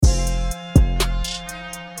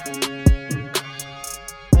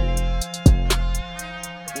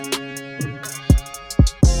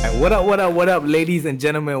what up, ladies and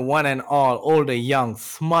gentlemen, one and all, old or young,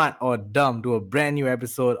 smart or dumb, to a brand new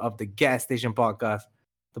episode of the Gas Station Podcast,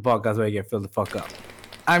 the podcast where you get filled the fuck up.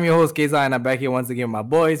 I'm your host, Keza, and I'm back here once again with my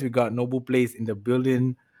boys. We got Noble Place in the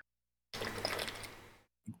building.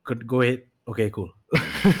 Could go ahead. Okay, cool.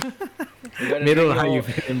 Middle, how you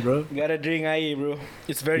feeling, bro? Gotta drink air, bro.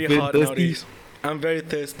 It's very hot thirsty? nowadays. I'm very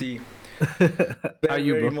thirsty. How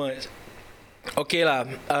you, very bro? much. Okay lah.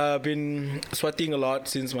 I've been sweating a lot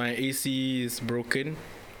since my AC is broken.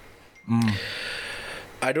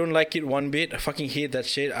 I don't like it one bit. I fucking hate that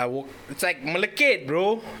shit. It's like malakit,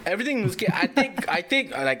 bro. Everything is. I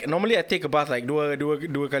take like normally I take a bath like dua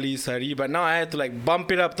kali sehari, but now I had to like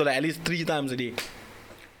bump it up to like at least 3 times a day.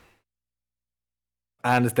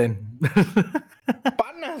 I understand.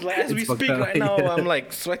 Panas, like as we speak right now, I'm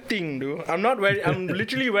like sweating, dude. I'm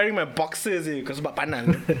literally wearing my boxers because about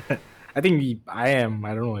panas. I think I am.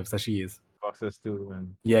 I don't know if Sashi is. Boxes too,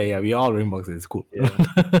 man. Yeah, we all wearing boxes. It's cool. Yeah.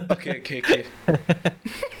 Okay.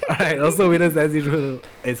 Alright, also with us as usual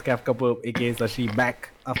is Cap Couple, aka Sashi,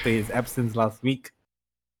 back after his absence last week.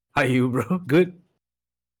 How are you, bro? Good?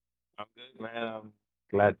 I'm good, man. I'm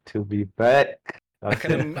glad to be back. I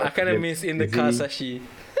kind of miss in the car, Sashi.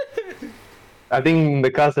 I think the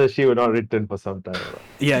car Sashi will not return for some time.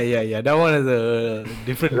 Yeah. That one is a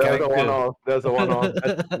different character. There's a one-off.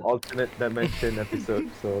 That's an alternate dimension episode.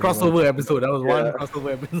 So Crossover episode. That was one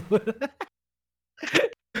crossover episode.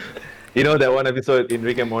 You know that one episode in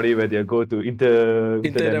Rick and Morty where they go to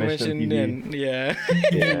interdimension TV? Yeah.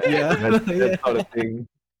 That sort of thing.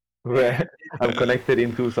 Where I'm connected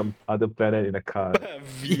into some other planet in a car. But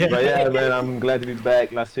yeah, man, I'm glad to be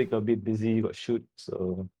back. Last week a bit busy, got shoot,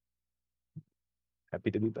 so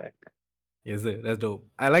happy to be back. Yes, sir. That's dope.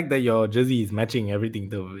 I like that your jersey is matching everything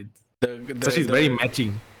though. She's very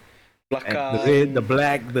matching. The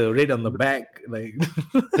black, the red on the back, like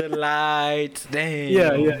the lights.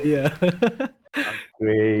 Damn. Yeah.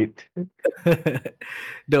 Great.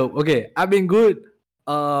 Dope. Okay, I've been good.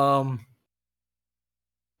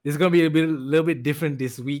 It's gonna be a little bit different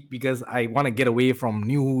this week because I want to get away from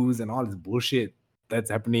news and all this bullshit that's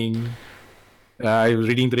happening. I was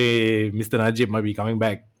reading today, Mr. Najib might be coming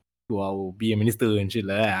back to be a minister and shit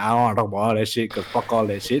like that. I don't want to talk about all that shit because fuck all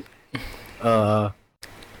that shit.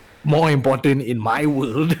 More important in my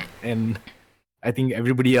world, and I think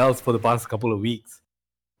everybody else for the past couple of weeks,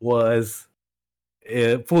 was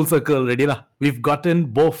full circle already lah. We've gotten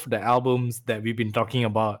both the albums that we've been talking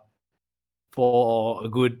about for a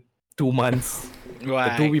good 2 months.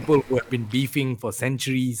 Right. The two people who have been beefing for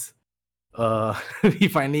centuries. We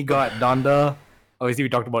finally got Donda. Obviously, we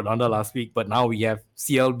talked about Donda last week, but now we have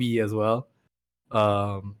CLB as well.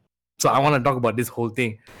 So I want to talk about this whole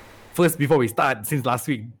thing. First, before we start, since last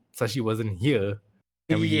week Sashi wasn't here,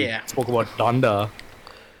 and we spoke about Donda.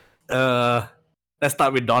 Let's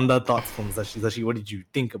start with Donda thoughts from Sashi. Sashi, what did you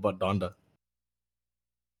think about Donda?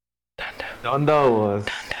 Donda was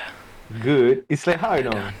good. It's like how I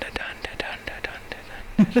know.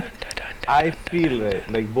 I feel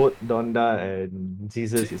like both Donda and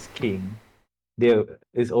Jesus is King. There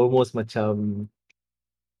is almost macam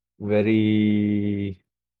very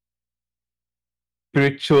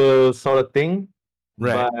spiritual sort of thing.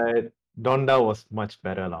 Right. But Donda was much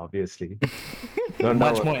better, obviously.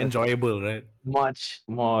 Much more enjoyable, right? Much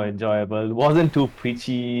more enjoyable. It wasn't too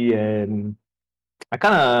preachy, and I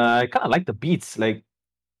kinda like the beats. Like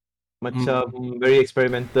macam very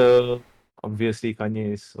experimental. Obviously,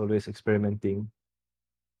 Kanye is always experimenting.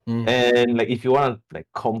 And like if you want to like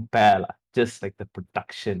compare just like the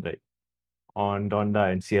production right on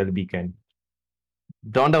Donda and CLB can.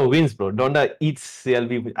 Donda wins, bro. Donda eats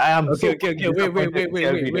CLB. I am okay.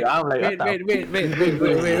 Wait. I'm like, wait.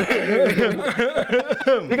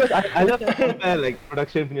 Because I love to compare like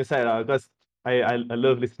production from your side, because I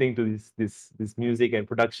love listening to this music and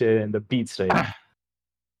production and the beats, right?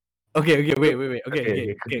 Okay, wait.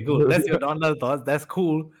 Okay, cool. That's your Donda thoughts. That's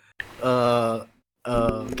cool.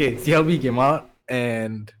 Okay, CLB came out,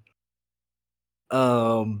 and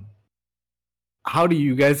how do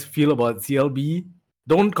you guys feel about CLB?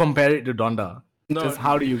 Don't compare it to Donda. No, just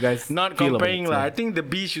how do you guys not feel comparing about it? I think the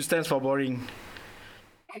B should stand for boring.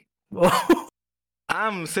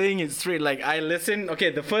 I'm saying it straight. Like I listen. Okay,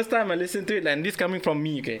 the first time I listened to it, and this coming from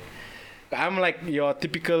me. Okay, I'm like your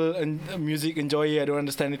typical music enjoyer. I don't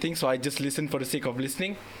understand anything, so I just listen for the sake of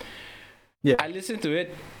listening. Yeah. I listened to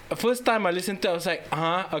it. The first time I listened to it, I was like,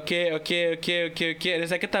 okay. And the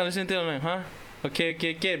second time I listened to it, I'm like, okay.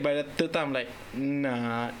 By the third time, I'm like,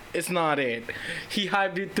 nah, it's not it. He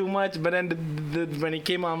hyped it too much, but then when it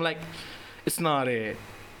came out, I'm like, it's not it.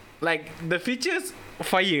 Like, the features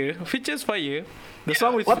fire, The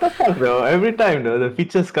song with What the fuck, though? Every time though, the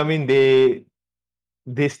features come in,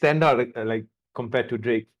 they stand out like compared to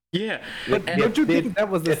Drake. yeah. But Like don't you they think that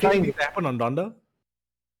was the they're same trying. thing that happened on Donda?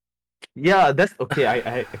 Yeah, that's okay.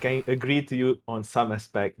 I can agree to you on some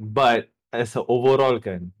aspect, but as an overall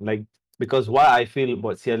can like because what I feel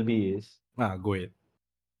about CLB is Go ahead.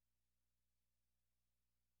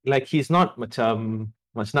 like he's not much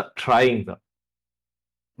not trying though.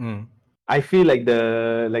 Mm. I feel like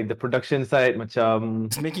the production side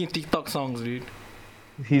He's making TikTok songs, dude.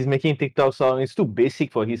 he's making TikTok song. It's too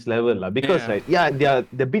basic for his level lah. Because Yeah. like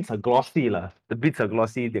the beats are glossy lah. The beats are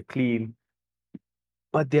glossy. They're clean.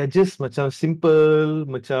 But they're just macam simple,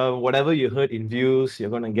 macam whatever you heard in views, you're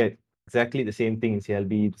gonna get exactly the same thing in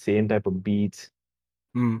CLB, same type of beats.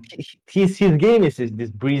 Mm. His game is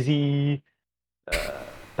this breezy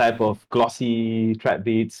type of glossy trap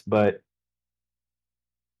beats, but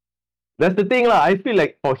that's the thing lah. I feel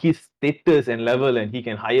like for his status and level, and he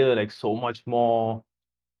can hire like so much more.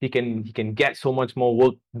 He can get so much more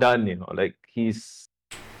work done. You know, like his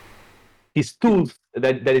tools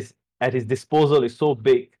that is at his disposal is so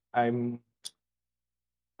big. I'm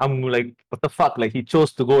like, what the fuck? Like he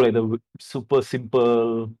chose to go like the super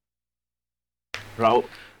simple route.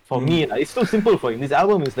 For me, lah, it's too simple for him. This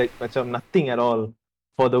album is like nothing at all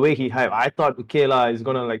for the way he hype. I thought okay lah, he's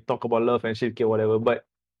gonna like talk about love and shit, okay, whatever. But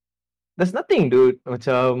there's nothing, dude.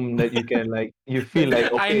 That you can like you feel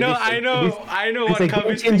like I okay, know, this I know, I know it's what like game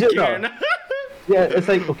Kavi's changer thinking now. right now. Yeah, it's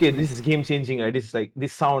like okay, this is game changing. Right? This is like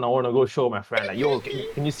this sound. I want to go show my friend. Like, yo,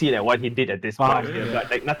 can you see like what he did at this point? Yeah. But,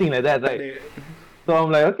 like nothing like that, right? So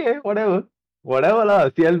I'm like, okay, whatever lah,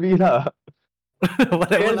 CLB lah.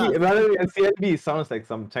 Whatever. CLB, by the way, CLB sounds like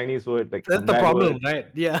some Chinese word, like That's some the bad problem, word. right?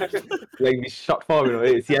 Yeah. Like we short form,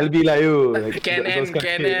 hey, CLB lah you. Like those kind of shit,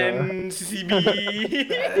 Canon, CCB.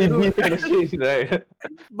 It kind of shit, right?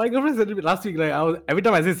 My girlfriend said to me last week, like every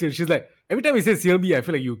time I say CLB, she's like, every time you say CLB, I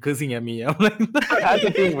feel like you cursing at me. I'm like, That's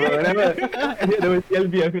the thing, bro. Whenever I hear the word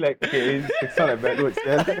CLB, I feel like okay, it's not a bad word.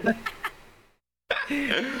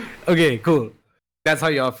 okay, cool. That's how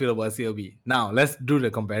y'all feel about CLB. Now let's do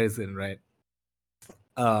the comparison, right?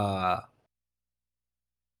 I'll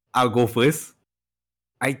go first.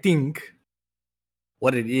 I think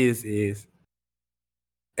what it is,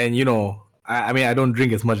 and you know, I mean, I don't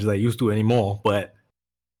drink as much as I used to anymore, but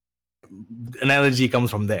analogy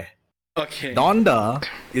comes from there. Okay. Donda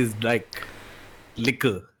is like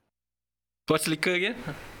liquor. What's liquor again?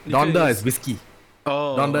 Donda is whiskey.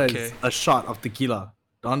 Oh, Donda okay. is a shot of tequila.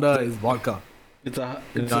 Donda is vodka. It's know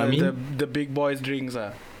what I mean? the big boys drinks.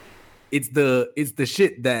 It's the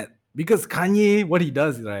shit that because Kanye, what he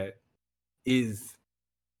does, right, is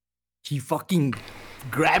he fucking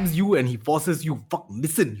grabs you and he forces you, fuck,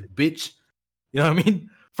 listen, you bitch. You know what I mean?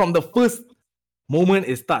 From the first moment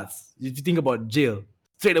it starts, if you think about jail,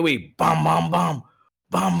 straight away, bam, bam, bam,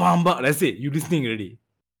 bam, bam, bam. That's it. You're listening already.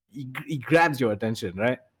 He grabs your attention,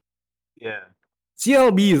 right? Yeah.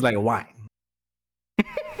 CLB is like wine.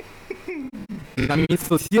 I mean,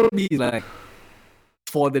 so CLB is like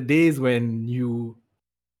for the days when you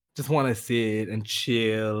just want to sit and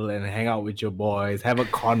chill and hang out with your boys, have a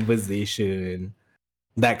conversation,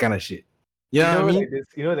 that kind of shit. You know what I mean?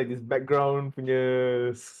 Like this background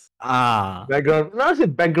punya Ah, background, not say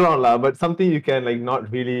background lah, but something you can like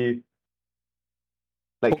not really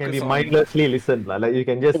like can Focus be on. mindlessly listen lah. Like you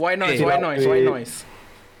can just White noise, chill white out noise, with- white noise.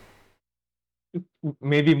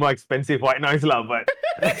 Maybe more expensive white noise lah, but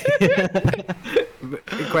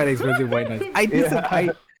quite expensive white noise.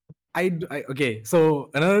 Okay.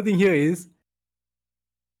 So another thing here is,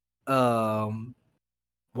 another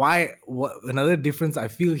difference I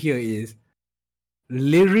feel here is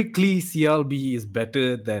lyrically CLB is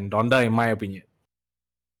better than Donda in my opinion.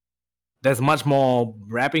 There's much more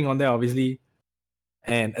rapping on there, obviously,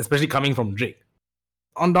 and especially coming from Drake.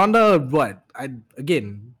 On Donda,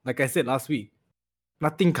 like I said last week,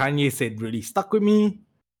 nothing Kanye said really stuck with me.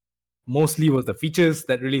 Mostly was the features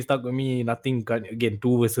that really stuck with me. Nothing, again,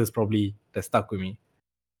 2 verses probably that stuck with me.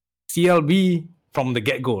 CLB from the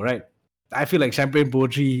get-go, right? I feel like Champagne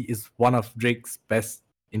Poetry is one of Drake's best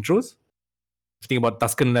intros. If you think about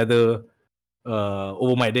Tuscan Leather,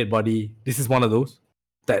 Over My Dead Body, this is one of those.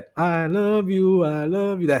 That I love you,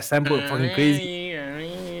 that sample fucking crazy.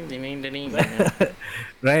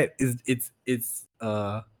 Right?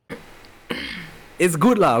 It's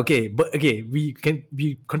good lah, okay. But okay, we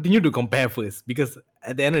continue to compare first because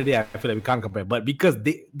at the end of the day, I feel like we can't compare. But because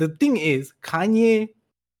the thing is, Kanye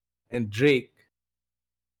and Drake,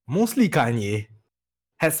 mostly Kanye,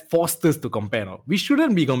 has forced us to compare now. We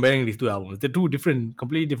shouldn't be comparing these two albums. They're two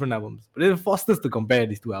completely different albums. But they forced us to compare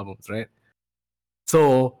these two albums, right?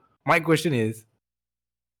 So my question is,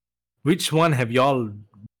 which one have y'all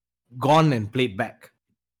gone and played back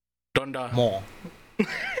Donda. more?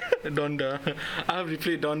 Donda. I have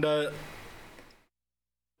replayed Donda.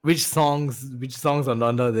 Which songs on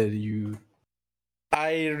Donda that you?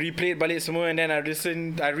 I replayed balik semua and then I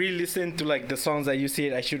re-listened to like the songs that you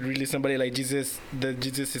said I should re-listen balik, like Jesus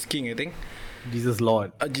is King, I think. Jesus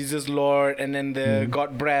Lord. Jesus Lord, and then the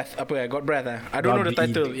God Breath. Apa ya? God Breath. I don't God know the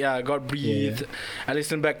Breathe. title. Yeah, God Breathe. I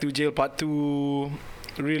listened back to Jail Part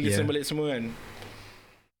 2. Re-listen balik semua kan.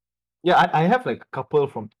 Yeah, I have like a couple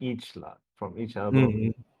from each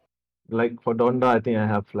album. Mm. Like for Donda, I think I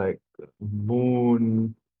have like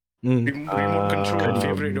Moon, Remote Control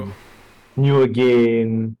favorite though. New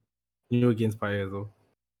Again, New Against Fire as well.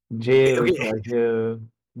 Jail Okay. also I hear.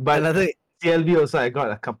 But Another. CLB also I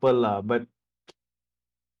got a couple lah, but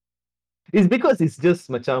it's because it's just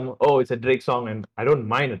macam, oh, it's a Drake song and I don't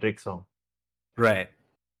mind a Drake song. Right.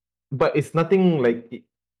 But it's nothing like,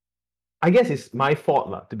 I guess it's my fault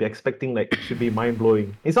lah to be expecting like it should be mind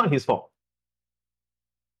blowing. It's not his fault.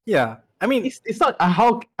 Yeah. I mean, It's not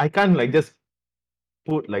how I can't like just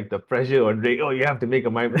put like the pressure on Drake. Oh, you have to make a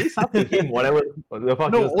mind. It's up to him. Whatever the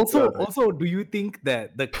fuck. no. he wants to do, right? Also, do you think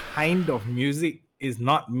that the kind of music is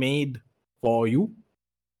not made for you?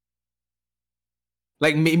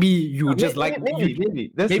 Like maybe you just like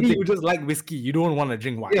maybe that's maybe the you thing. just like whiskey. You don't want to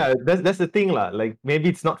drink wine. Yeah, that's the thing lah. Like maybe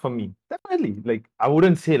it's not for me. Definitely. Like I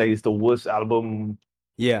wouldn't say like it's the worst album.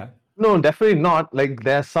 Yeah. No, definitely not. Like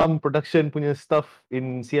there's some production punya stuff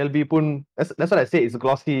in CLB pun. That's what I say. It's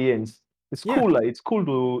glossy and it's Yeah. cool lah. It's cool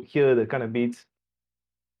to hear the kind of beats.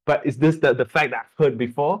 But it's this the fact that I've heard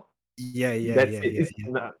before. Yeah. That's it. It's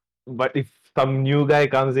not, but if some new guy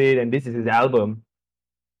comes in and this is his album,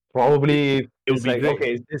 probably It would it's be like, great.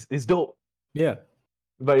 okay, it's dope. Yeah.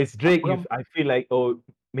 But it's Drake. Well, I feel like, oh,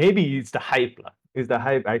 maybe it's the hype lah. It's the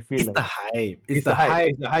hype. I feel It's like the hype. it's the hype.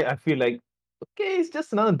 It's the hype. I feel like, okay, it's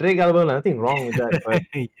just another Drake album. Nothing wrong with that. But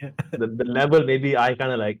Yeah. the level, maybe I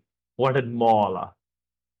kind of like wanted more lah.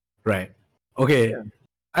 Right. Okay. Yeah.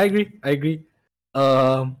 I agree.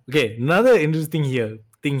 Okay, another interesting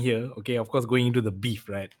thing here. Okay, of course, going into the beef,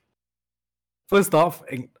 right? First off,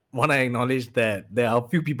 I want to acknowledge that there are a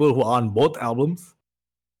few people who are on both albums.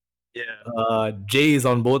 Yeah. Jay is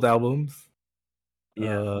on both albums.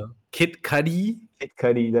 Yeah. Kid Cudi. Kid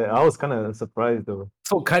Cudi. I was kind of surprised though.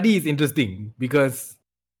 So Cudi is interesting because,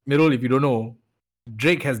 Mirul, if you don't know,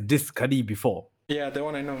 Drake has dissed Cudi before. Yeah, that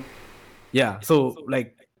one I know. Yeah, so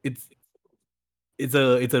like it's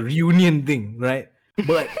a reunion thing, right?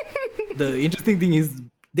 But the interesting thing is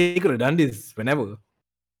they could have done this whenever.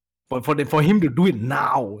 But for him to do it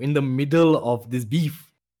now in the middle of this beef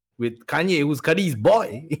with Kanye, who's Cudi's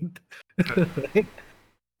boy, right,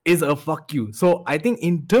 is a fuck you. So I think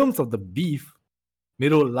in terms of the beef,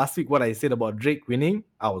 Mirul, last week what I said about Drake winning,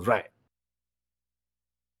 I was right.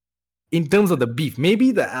 In terms of the beef,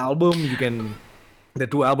 maybe the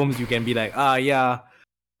two albums you can be like, yeah,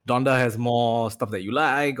 Donda has more stuff that you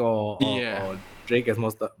like, or Drake has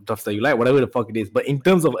more stuff that you like, whatever the fuck it is. But in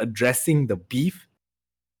terms of addressing the beef,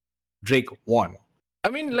 Drake won. I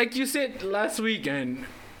mean, like you said last week, and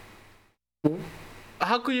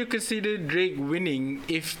how could you consider Drake winning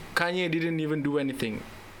if Kanye didn't even do anything?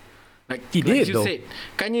 Like he did, you though. said,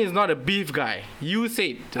 Kanye is not a beef guy. You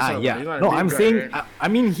said, yeah. No, I'm saying, right? I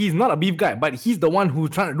mean, he's not a beef guy, but he's the one who's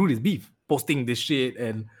trying to do this beef, posting this shit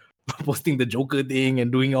and posting the Joker thing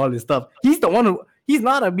and doing all this stuff. He's the one who. He's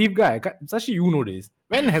not a beef guy. Sashi, you know this.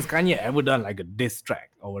 When has Kanye ever done like a diss track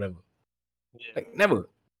or whatever? Yeah. Like never.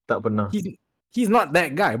 Tak pernah. He's not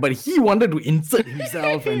that guy, but he wanted to insert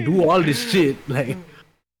himself and do all this shit. Like,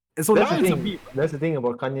 so that's the thing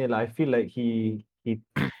about Kanye. Like, I feel like he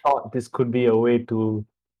thought this could be a way to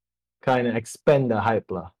kind of expand the hype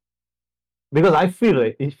lah. Because I feel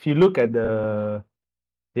like if you look at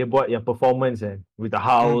they bought your performance and with the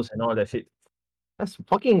house and all that shit,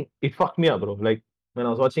 it fucked me up, bro. Like when I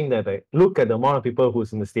was watching that, like, look at the amount of people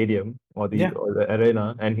who's in the stadium or the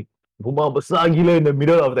arena, and rumah besar gila in the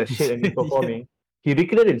middle of that shit and he's performing. He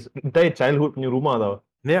recreated his entire childhood punya rumah tau.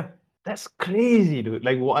 Yeah. That's crazy, dude.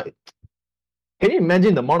 Like, what? Can you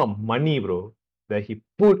imagine the amount of money, bro, that he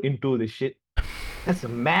put into this shit? That's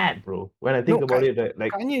mad, bro. When I think about it, right?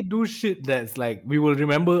 Like Kanye do shit that's like we will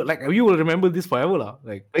remember this forever, lah.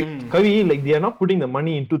 Like Kavi, like they are not putting the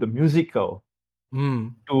money into the music, though.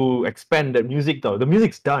 To expand that music, though. The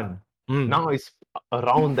music's done. Now it's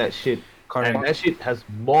around that shit. Correct. And that shit has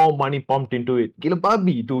more money pumped into it. Gila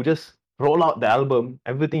babi to just roll out the album,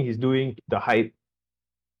 everything he's doing, the hype.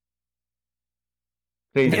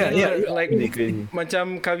 Crazy. Yeah. Like crazy.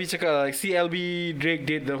 Macam Kavi cakap, like CLB Drake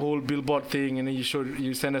did the whole billboard thing, and then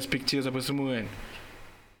you send us pictures apa semua kan.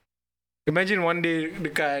 Imagine one day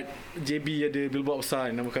dekat JB ada billboard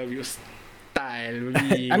besar nama kau style.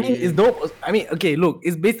 I mean, it's dope. I mean, okay, look,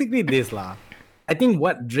 it's basically this lah. I think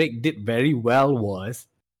what Drake did very well was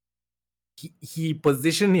he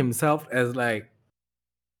positioned himself as like,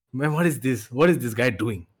 man, what is this? What is this guy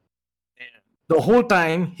doing? The whole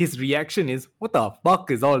time, his reaction is, "What the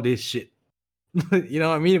fuck is all this shit?" You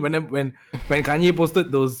know what I mean? When Kanye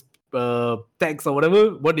posted those tags or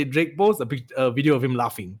whatever, what did Drake post? A video of him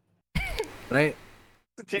laughing, right?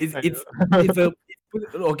 It's a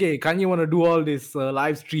okay. Kanye want to do all this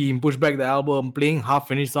live stream, push back the album, playing half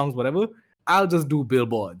finished songs, whatever. I'll just do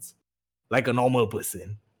billboards like a normal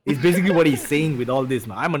person. It's basically what he's saying with all this.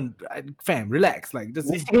 Now fam, relax. Like just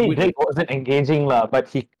Basically, Drake wasn't engaging lah, but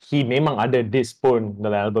he memang ada this pun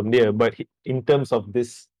dalam album dia. But in terms of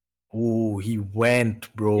this, he went,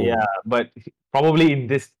 bro. yeah. But probably in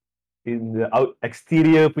the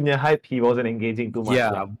exterior punya hype, he wasn't engaging too much.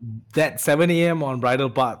 Yeah, that 7 a.m. on Bridal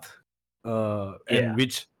Path, and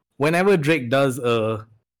which whenever Drake does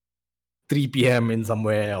 3 p.m. in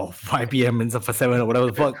somewhere or 5 p.m. in for 7 or whatever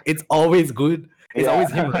the fuck, it's always good. It's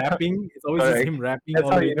always him rapping. It's always just him rapping. That's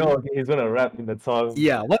how you know he's gonna rap in that song.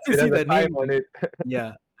 Yeah, once you see the name on it.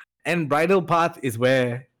 Yeah, and Bridal Path is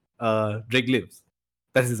where Drake lives.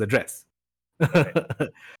 That's his address.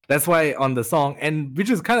 That's why on the song, and which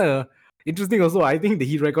is kind of interesting also. I think that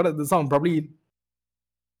he recorded the song probably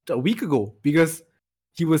a week ago because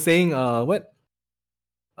he was saying, "What?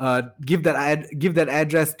 Give that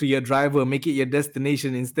address to your driver. Make it your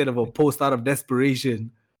destination instead of a post out of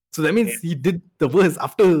desperation." So that means he did the verse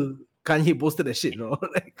after Kanye posted that shit, bro.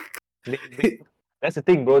 That's the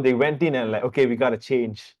thing, bro. They went in and like, okay, we gotta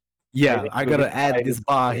change. Yeah, I gotta add this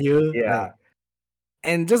bar here. Yeah. Like,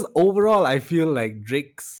 and just overall, I feel like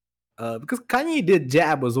Drake's because Kanye did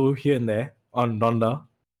jab also here and there on Donda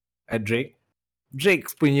at Drake.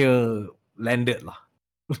 Drake's punya landed lah.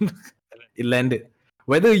 It landed.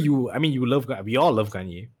 Whether you love, we all love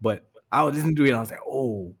Kanye, but I was listening to it and I was like,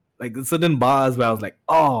 oh, like certain bars where I was like,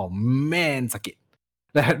 oh man, suck it.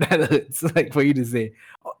 That hurts, like for you to say.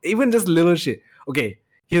 Even just little shit. Okay,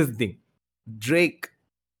 here's the thing. Drake,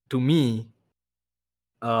 to me,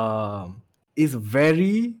 is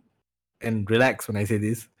very, and relax when I say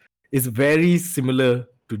this, is very similar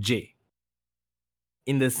to Jay.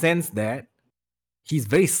 In the sense that he's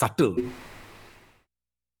very subtle. You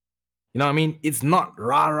know what I mean? It's not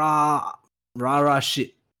rah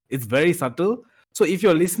shit. It's very subtle. So if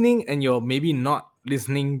you're listening and you're maybe not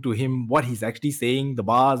listening to him, what he's actually saying, the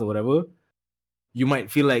bars or whatever, you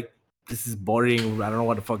might feel like this is boring. I don't know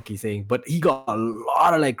what the fuck he's saying. But he got a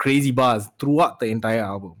lot of like crazy bars throughout the entire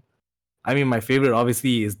album. I mean, my favorite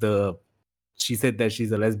obviously is she said that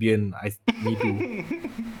she's a lesbian. Me too.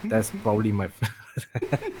 That's probably my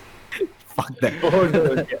fuck that.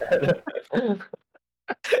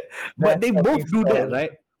 But they both do that,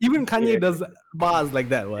 right? Even Kanye does bars like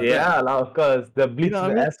that, right? Yeah, of course. The bleach,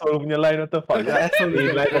 the asshole punya line, what the fuck?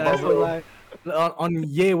 Asshole on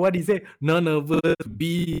yeah, what he say? None of us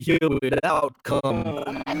be here without come.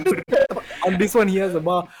 On this one, he has a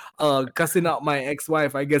bar, cussing out my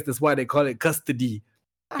ex-wife. I guess that's why they call it custody.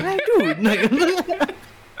 I'm like, dude,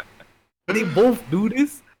 they both do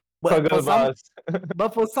this, but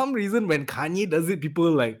for some reason, when Kanye does it, people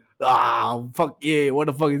are like, fuck yeah, what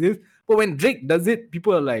the fuck is this? But when Drake does it,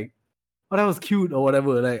 people are like, oh, that was cute or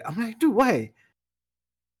whatever. Like, I'm like, dude, why?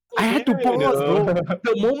 I had to pause, bro.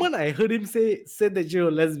 The moment I heard him said that you're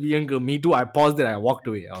a lesbian girl, me too, I paused it, I walked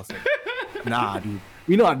away. I was like, nah, dude,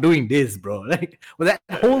 we're not doing this, bro. Like, with that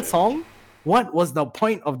whole song, what was the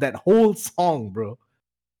point of that whole song, bro?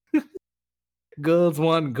 Girls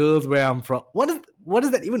want girls where I'm from. What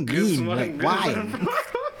does that even mean? Like, why?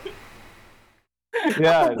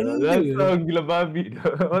 Yeah, that's so gila babi.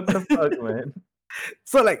 What the fuck, man?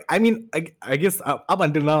 So, like, I mean, I guess up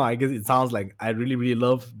until now, I guess it sounds like I really, really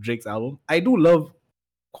love Drake's album. I do love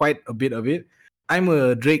quite a bit of it. I'm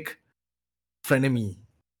a Drake frenemy.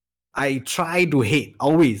 I try to hate,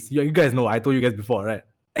 always. You guys know, I told you guys before, right?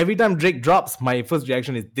 Every time Drake drops, my first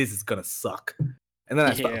reaction is, this is gonna suck. And then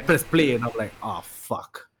I press play and I'm like, oh,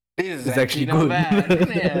 fuck. This is actually good.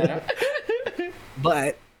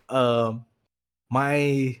 But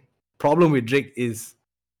my problem with Drake is,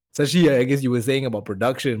 especially I guess you were saying about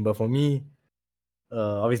production, but for me,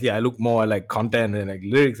 obviously I look more at like content and like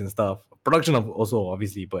lyrics and stuff. Production also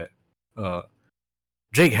obviously, but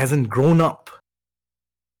Drake hasn't grown up.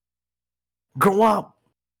 Grow up.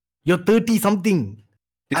 You're 30 something.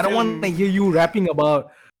 I don't want to hear you rapping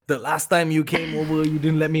about the last time you came over, you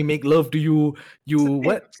didn't let me make love to you. You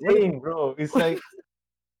what? Saying, bro? It's like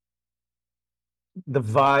the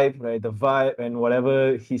vibe, right? The vibe and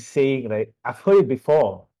whatever he's saying, right? I've heard it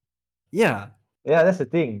before. Yeah. Yeah, that's the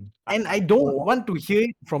thing. And I don't Oh, want to hear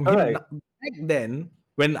it from him correct. back then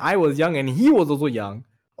when I was young and he was also young.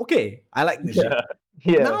 Okay, I like the shit. Yeah,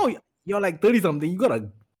 yeah. Now you're like 30 something, you got a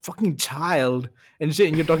fucking child and shit,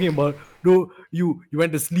 and you're talking about, no, you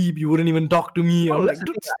went to sleep, you wouldn't even talk to me. Oh, I'm that's like,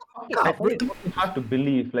 the dude, thing. fuck I up, find bro. it fucking hard to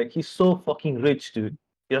believe. Like he's so fucking rich, dude.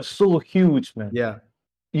 You're so huge, man. Yeah,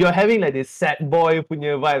 You're having like this sad boy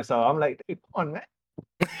punya vibes. So I'm like, hey, come on, man.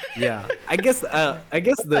 yeah. I guess the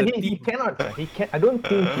He theme. cannot. He can. I don't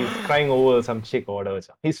think he's crying over some chick or whatever.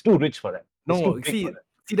 So. He's too rich for that. He's too No, big for that.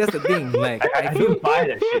 see, that's the thing. Like, I I feel don't buy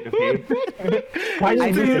that shit. Okay. Kanye I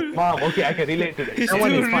needs feel his mom. Okay, I can relate to that. He's that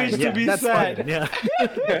one too is fine. rich to Yeah, be that's sad. fine.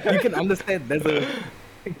 Yeah, you can understand. There's a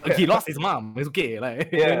he lost his mom. It's okay. Like,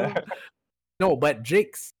 Yeah. No, but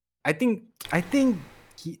Drake's. I think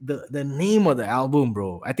the name of the album,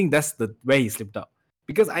 bro. I think that's the where he slipped up.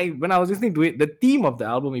 Because when I was listening to it, the theme of the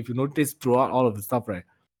album, if you notice throughout all of the stuff, right,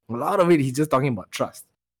 a lot of it he's just talking about trust.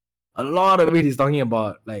 A lot of it he's talking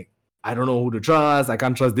about like, I don't know who to trust. I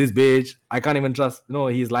can't trust this bitch. I can't even trust.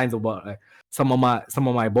 His lines about like some of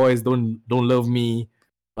my boys don't love me.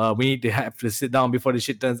 We need to have to sit down before the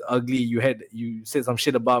shit turns ugly. You said some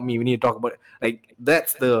shit about me. We need to talk about it. Like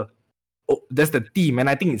that's the theme, and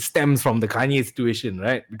I think it stems from the Kanye situation,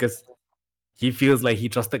 right? Because he feels like he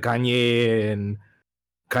trusted Kanye, and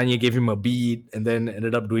Kanye gave him a beat, and then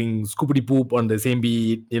ended up doing scoopity poop on the same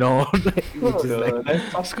beat, which is like That's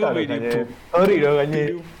fucked up, Scooby-Doo Kanye. poop. Sorry, though,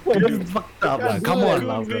 Kanye. that's fucked up, man. Come on,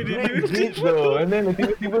 now, bro. Scooby-Doo. Great beat, though. And then the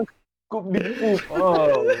tiba-tiba scoop the poop.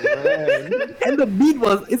 Oh, man. And the beat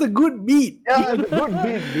it's a good beat. Yeah, it's a good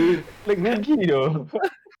beat, dude. Like, Mookie, though.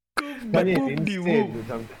 Kanye Poop is the insane, whoop. dude,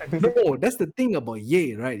 sometimes. No, that's the thing about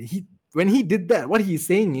Ye, right? When he did that, what he's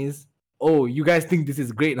saying is, oh, you guys think this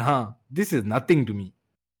is great, huh? This is nothing to me.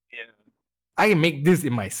 Yeah. I can make this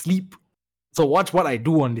in my sleep. So watch what I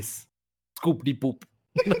do on this. Scoop de poop.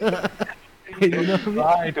 You know what I mean?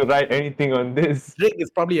 Try to write anything on this. Drake is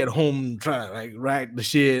probably at home trying to like write the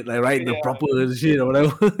shit, like write the Yeah. proper shit or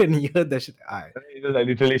whatever, and he heard that shit. He just like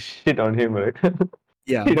literally shit on him, right?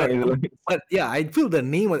 Yeah, Shit but on his lines. but yeah, I feel the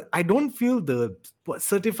name. I don't feel the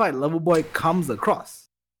certified lover boy comes across.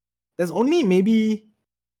 There's only maybe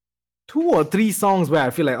 2 or 3 songs where I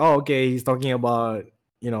feel like, oh, okay, he's talking about.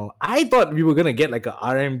 I thought we were gonna get like a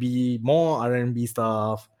R&B, more R&B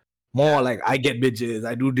stuff, more like I get bitches,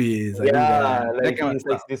 I do this, I do that, Yeah, that like kind of he's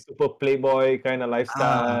like stuff. this super playboy kind of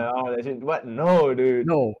lifestyle. All that shit. What? No, dude.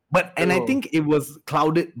 No, and I No. think it was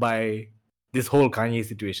clouded by this whole Kanye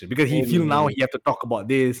situation because he feel now Maybe. he have to talk about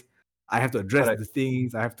this. I have to address Correct. these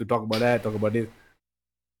things. I have to talk about that. Talk about this.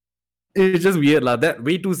 It's just weird, like that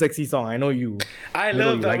way too sexy song. I know you. I know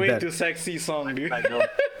love you that like way that. too sexy song, dude. I know.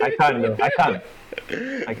 I can't. Though. I can't.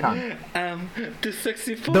 I can't. Too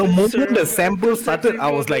sexy for The moment the surf, sample too started, sexy I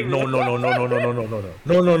for was the like, no, road. no, no, no, no, no, no, no,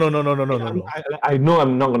 no, no, no, no, no, no, no, no, no, no, no. I know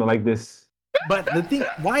I'm not gonna like this. But the thing,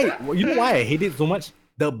 you know why I hate it so much?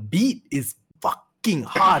 The beat is fucking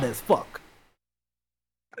hard as fuck.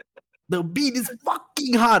 The beat is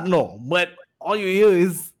fucking hard, no. But all you hear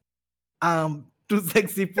is, too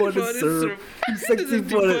sexy for the surf, too sexy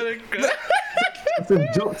for the. It's a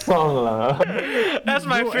joke song, lah. That's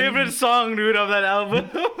my favorite song, dude, of that album.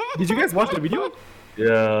 Did you guys watch the video?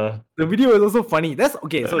 Yeah. The video is also funny. That's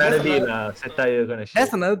okay. So Parody lah, satire kind of shit.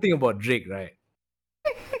 that's another thing about Drake, right?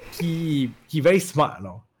 He very smart,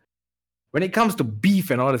 no. When it comes to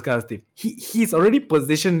beef and all this kind of stuff, he's already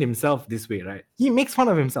positioned himself this way, right? He makes fun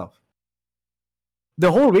of himself. The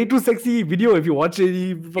whole way too sexy video, if you watch it,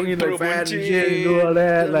 he fucking like fat and shit, and do all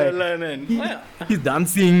that. Like he's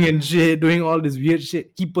dancing and shit, doing all this weird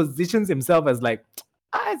shit. He positions himself as like,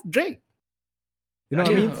 it's Drake. You know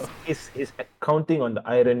what I mean? He's counting on the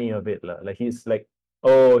irony of it, lah. Like he's like,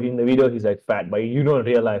 oh, in the video he's like fat, but you know in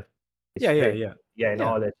real life. he's Yeah, fat. yeah. Yeah, and Yeah.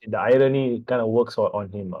 all that. The irony kind of works on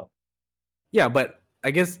him. Yeah, but I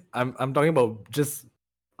guess I'm talking about just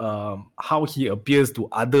how he appears to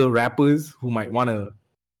other rappers who might want to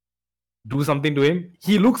do something to him.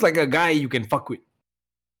 He looks like a guy you can fuck with.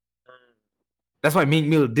 That's why Meek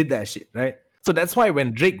Mill did that shit, right? So that's why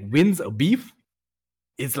when Drake wins a beef,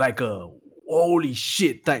 it's like a holy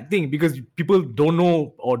shit type thing because people don't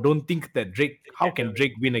know or don't think that how can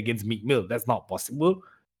Drake win against Meek Mill? That's not possible.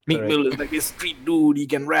 Meek Correct. Mill is like this street dude, he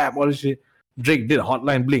can rap, all this shit. Drake did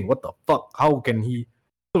Hotline Bling. What the fuck? How can he?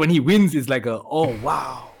 So when he wins, it's like oh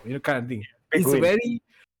wow, kind of thing. Big It's win. very.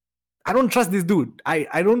 I don't trust this dude.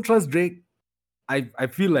 I don't trust Drake. I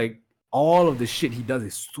feel like all of the shit he does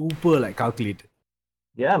is super like calculated.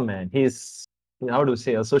 Yeah, man. He's how to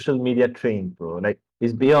say a social media trained, bro. Like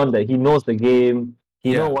It's beyond that. He knows the game.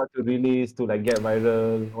 He know Yeah. what to release to like get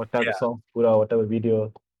viral, what type of Yeah. songs to put out, whatever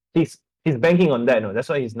video. He's banking on that. No, that's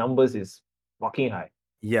why his numbers is fucking high.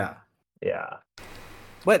 Yeah. Yeah.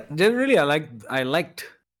 But generally, I liked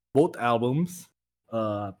both albums.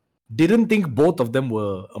 Didn't think both of them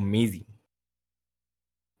were amazing.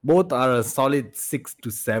 Both are a solid 6 to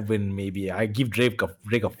 7, maybe. I give Drake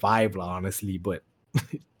a 5, lah, honestly, but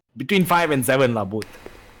between 5 and 7, lah, both.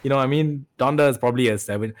 You know what I mean? Donda is probably a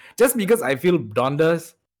 7. Just because I feel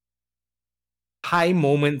Donda's high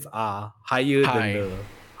moments are higher than High. the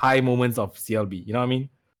high moments of CLB. You know what I mean?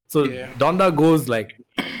 So Yeah. Donda goes like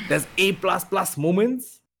there's A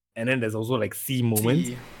moments, and then there's also like C moments.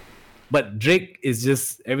 C. But Drake is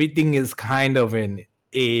just everything is kind of an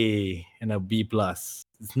A and a B plus.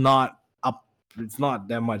 It's not up. It's not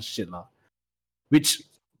that much shit lah. Which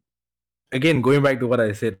again, going back to what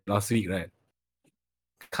I said last week, right?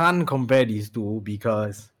 Can't compare these two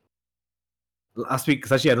because last week,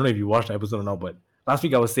 Sashi, I don't know if you watched the episode or not, but last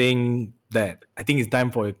week I was saying that I think it's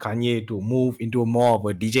time for Kanye to move into more of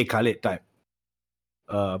a DJ Khaled type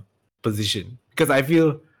position. Because I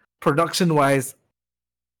feel production wise,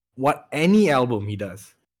 what any album he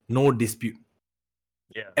does, no dispute.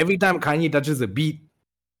 Yeah. Every time Kanye touches a beat,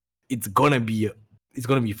 it's gonna be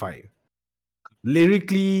fire.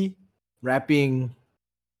 Lyrically, rapping,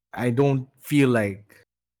 I don't feel like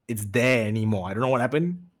it's there anymore. I don't know what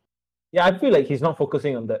happened. Yeah, I feel like he's not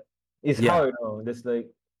focusing on that. It's Yeah. how there's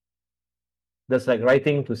like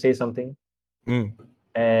writing to say something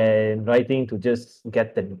and writing to just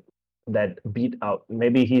get that beat out.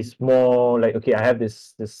 Maybe he's more like, okay, I have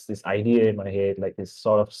this idea in my head, like this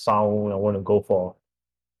sort of sound I want to go for,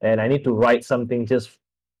 and I need to write something just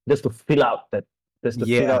to fill out that,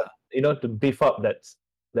 fill out, to beef up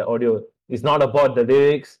the audio. It's not about the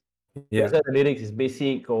lyrics. Yeah. The lyrics is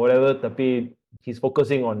basic or whatever, tapi he's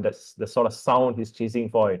focusing on the sort of sound he's chasing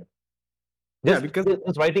for. Because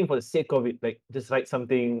just writing for the sake of it, like just write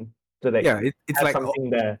something to like it's have like something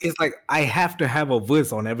there. It's like I have to have a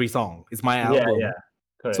verse on every song. It's my album. Yeah,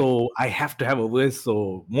 correct. So I have to have a verse.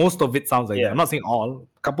 So most of it sounds like that. I'm not saying all.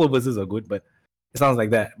 A couple of verses are good, but it sounds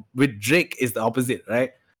like that. With Drake is the opposite,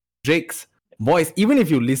 right? Drake's voice, even if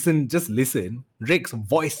you just listen, Drake's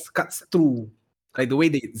voice cuts through. Like the way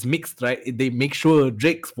it's mixed, right? They make sure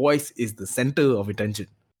Drake's voice is the center of attention.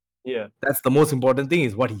 Yeah. That's the most important thing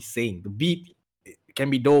is what he's saying. The beat can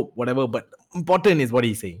be dope, whatever, but important is what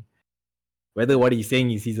he's saying. Whether what he's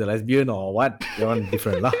saying is he's a lesbian or what, you're on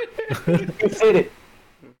different lah. He said it.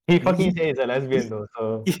 He fucking said he's a lesbian though.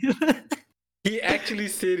 So He actually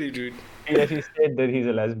said it, dude. he actually said that he's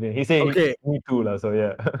a lesbian. He said me too lah. So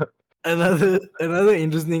yeah. Another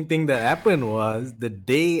interesting thing that happened was the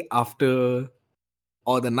day after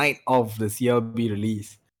or the night of the CLB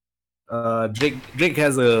release. Drake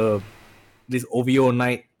has this OVO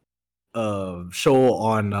night show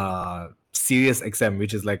on Sirius XM,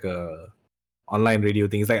 which is like a online radio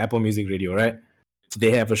thing. It's like Apple Music Radio, right? So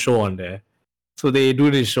they have a show on there. So they do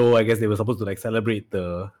this show. I guess they were supposed to like celebrate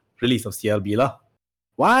the release of CLB lah.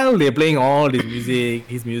 While they're playing all this music,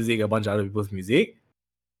 his music, a bunch of other people's music,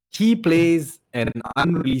 he plays an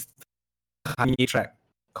unreleased Kanye track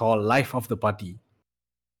called "Life of the Party."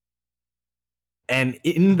 And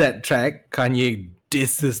in that track, Kanye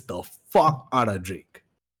disses the fuck out of Drake.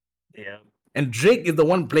 Yeah. And Drake is the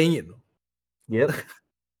one playing it. Yep.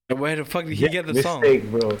 Where the fuck did he get the song?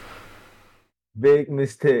 Mistake, bro. Big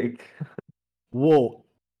mistake. Whoa.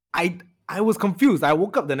 I was confused. I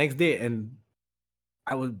woke up the next day and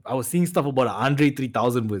I was seeing stuff about the Andre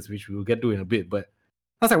 3000 verse, which we'll get to in a bit. But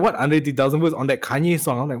I was like, what? Andre 3000 verse on that Kanye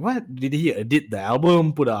song? I'm like, what? Did he edit the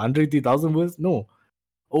album, put a Andre 3000 verse? No.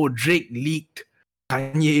 Oh, Drake leaked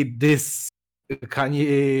Kanye diss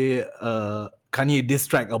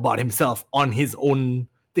track about himself on his own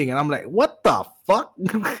thing. And I'm like, what the fuck?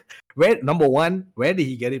 Number one, where did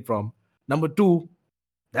he get it from? Number two,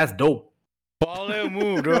 that's dope. Baller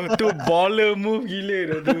move, bro. Tu baller move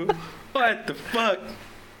gila dah tu. What the fuck?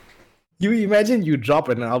 You imagine you drop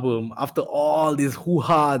an album after all this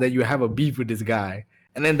hoo-ha that you have a beef with this guy.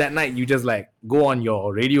 And then that night you just like go on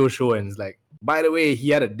your radio show and it's like, by the way,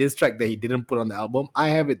 he had a diss track that he didn't put on the album. I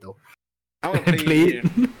have it though. I want to play it.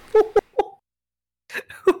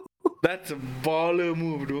 That's a baller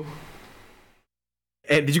move, bro.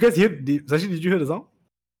 And did you guys hear? Sashi, did you hear the song?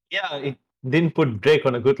 Yeah, it didn't put Drake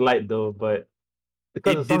on a good light though, but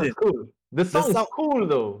because the song is cool. The song is cool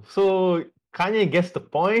though, so Kanye gets the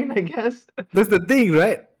point, I guess. That's the thing,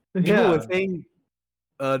 right? People Yeah. were saying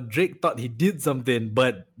Drake thought he did something,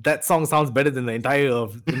 but that song sounds better than the entirety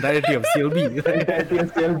of CLB. Entirety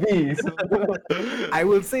of CLB. So... I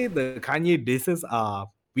will say the Kanye disses are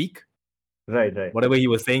weak. right. Whatever he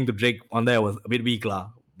was saying to Drake on there was a bit weak, lah.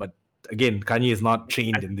 But again, Kanye is not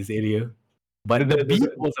trained in this area. But the beat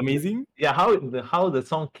was amazing. Yeah, how the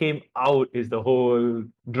song came out is the whole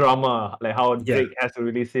drama, like how Drake has to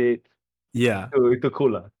release it. Yeah, it's a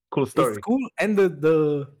cool story. It's cool, and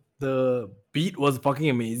the beat was fucking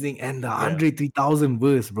amazing, and the Andre 3000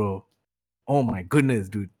 verse, bro. Oh my goodness,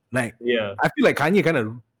 dude! Like, Yeah, I feel like Kanye kind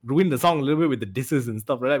of ruined the song a little bit with the disses and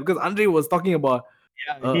stuff like that, because Andre was talking about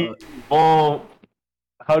he more.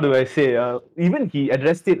 How do I say? Even he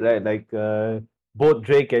addressed it right, like both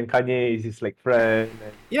Drake and Kanye is his like friend.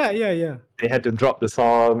 And yeah. they had to drop the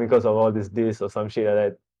song because of all this or some shit like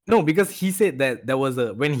that. No, because he said that there was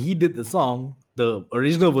when he did the song, the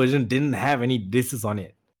original version didn't have any disses on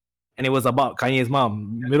it, and it was about Kanye's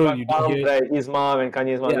mom. Middle, you didn't hear it. Right, his mom and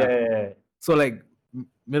Kanye's mom. Yeah. So like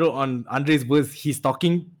middle on Andre's verse, he's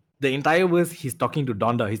talking the entire verse. He's talking to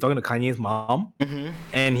Donda. He's talking to Kanye's mom,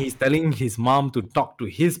 and he's telling his mom to talk to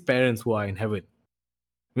his parents who are in heaven.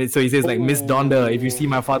 So he says like, Miss Donda, if you see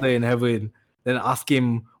my father in heaven, then ask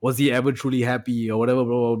him, was he ever truly happy or whatever,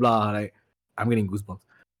 blah blah blah. Like, I'm getting goosebumps.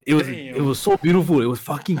 It was so beautiful. It was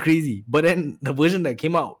fucking crazy. But then the version that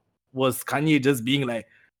came out was Kanye just being like,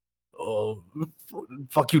 "Oh,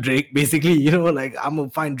 fuck you, Drake." Basically, like, I'm gonna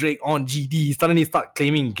find Drake on GD. Suddenly start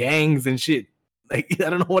claiming gangs and shit. Like, I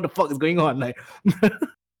don't know what the fuck is going on. Like,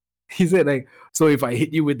 he said like, so if I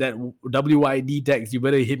hit you with that WYD text, you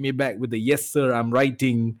better hit me back with the yes sir, I'm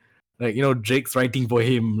writing. Like, Drake's writing for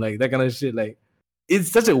him, like that kind of shit. Like, it's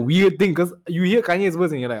such a weird thing because you hear Kanye's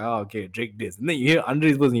verse and you're like, oh, okay, Drake this. And then you hear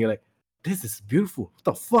Andre's verse and you're like, this is beautiful. What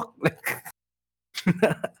the fuck? Like,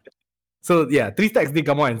 so yeah, 3 Stacks did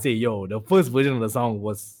come out and say, yo, the first version of the song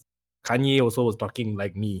was Kanye also was talking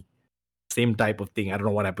like me. Same type of thing. I don't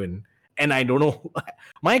know what happened. And I don't know.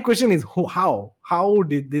 My question is how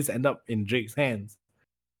did this end up in Drake's hands?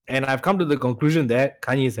 And I've come to the conclusion that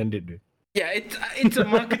Kanye sent it, dude. Yeah, it's a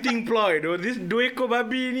marketing ploy though. This dua ekor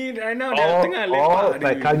babi ni right now dia tengah lepak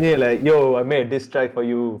like Kanye like, yo, I made this track for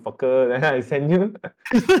you, fucker, and I send you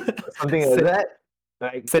something like that.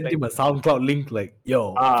 Like, send him a SoundCloud link, like,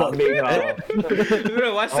 yo, WhatsApp.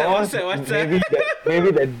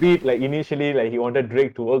 Maybe that beat, like initially, like he wanted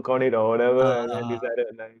Drake to work on it or whatever, and then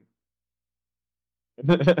decided like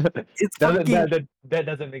it's that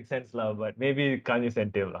doesn't make sense, lah. But maybe Kanye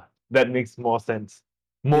sent him, lah. That makes more sense.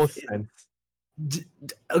 Sense.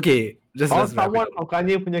 Okay, just or someone from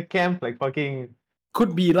Kanye punya camp, like fucking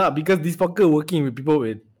could be lah, because this fucker working with people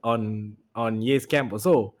on Ye's camp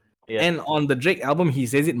also. Yeah. And on the Drake album, he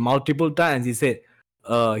says it multiple times. He said,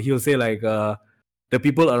 he'll say like, the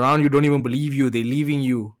people around you don't even believe you, they're leaving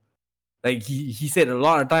you. Like he said a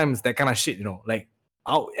lot of times that kind of shit, like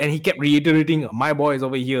out, and he kept reiterating, my boys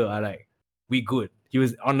over here are like, we good. He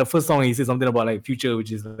was on the first song, he said something about like Future,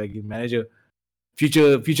 which is like his manager.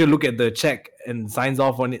 Future look at the check and signs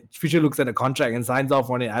off on it. Future looks at the contract and signs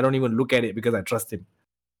off on it. I don't even look at it because I trust him,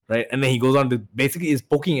 right? And then he goes on to basically is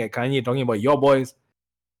poking at Kanye, talking about your boys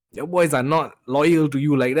are not loyal to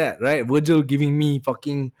you like that, right? Virgil giving me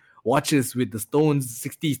fucking watches with the stones,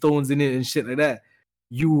 60 stones in it and shit like that.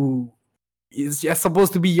 It's just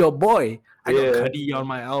supposed to be your boy. I got Cuddy on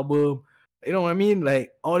my album. You know what I mean?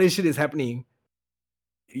 Like, all this shit is happening.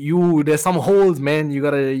 There's some holes, man. You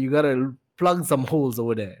gotta plug some holes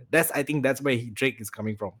over there. I think that's where Drake is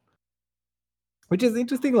coming from, which is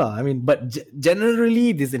interesting, lah. I mean, but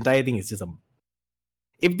generally, this entire thing is just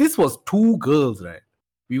if this was 2 girls, right,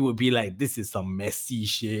 we would be like, this is some messy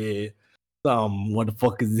shit. What the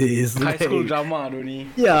fuck is this? High school drama, Donnie.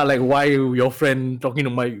 Yeah, like, why your friend talking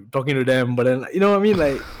to them? But then, you know what I mean?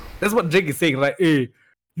 Like, that's what Drake is saying. Like, hey,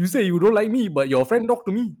 you say you don't like me, but your friend talk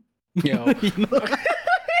to me. Yeah.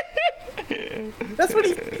 That's what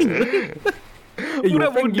he's saying. Hey,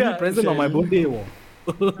 your friend give me present on my birthday.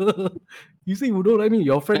 You say you don't like me,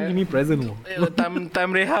 your friend give me present.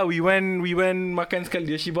 Time Reha, we went makan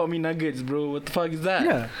sekali. She bought me nuggets, bro. What the fuck is that?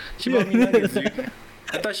 Yeah. She bought me nuggets, dude.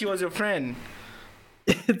 I thought she was your friend.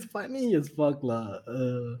 It's funny as fuck, lah.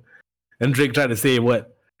 And Drake tried to say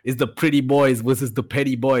what is the pretty boys versus the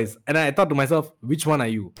petty boys, and I thought to myself, which one are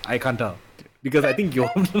you? I can't tell, because I think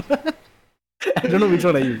you're. I don't know which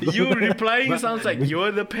one are you. You replying sounds like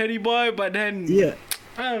you're the petty boy, but then yeah.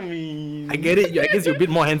 I mean, I get it. I guess you're a bit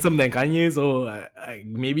more handsome than Kanye, so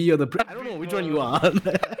maybe you're the. I don't know which one you are.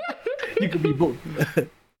 You could be both.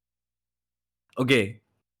 Okay.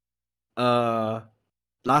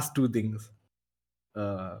 Last 2 things.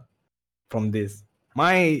 From this.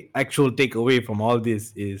 my actual takeaway from all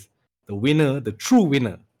this is the winner, the true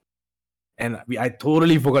winner, and I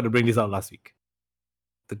totally forgot to bring this out last week.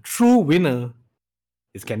 The true winner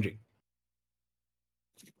is Kendrick.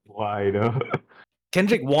 Why though?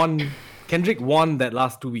 Kendrick won. Kendrick won that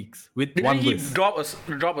last 2 weeks with Didn't one he verse.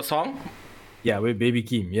 drop a song? Yeah, with Baby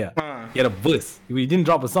Keem. Yeah, Uh. he had a verse. He didn't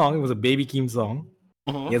drop a song. It was a Baby Keem song.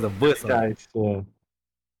 He has a verse on it. Guys, yeah.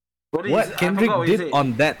 What Kendrick did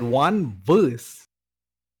on that one verse,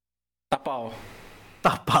 Tapao.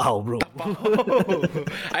 tapao, bro.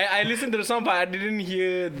 I listened to the song, but I didn't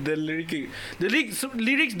hear the lyric. The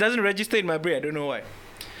lyrics doesn't register in my brain. I don't know why.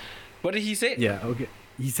 What did he say? Yeah, okay.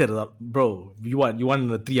 He said a lot, bro. You want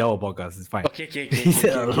a 3-hour podcast? It's fine. Okay. He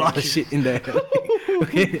said a lot of shit in there.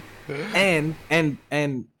 Okay, and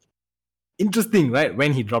interesting, right?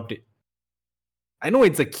 When he dropped it, I know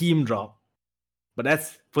it's a Keem drop, but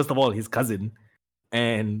that's first of all his cousin,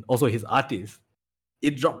 and also his artist.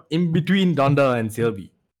 It dropped in between Donda and CLB.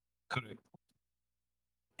 Correct.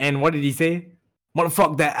 And what did he say?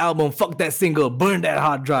 Motherfuck that album, fuck that single, burn that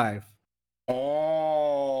hard drive.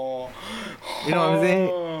 Oh. You know what I'm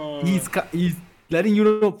saying? He's letting you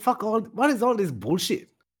know, fuck all. What is all this bullshit?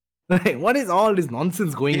 Like, what is all this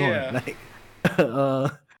nonsense going on? Like,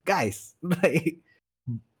 guys, like,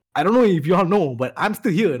 I don't know if y'all know, but I'm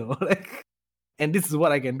still here, you know? Like, and this is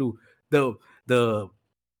what I can do. The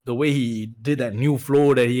way he did that new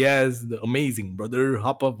flow that he has, the amazing brother,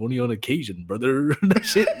 hop up only on occasion, brother. That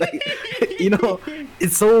shit, like, you know,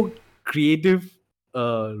 it's so creative,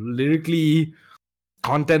 lyrically,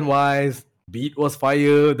 content-wise. Beat was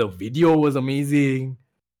fire. The video was amazing.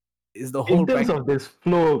 Is the whole In terms of this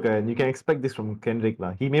flow, you can expect this from Kendrick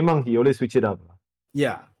lah. He always switch it up.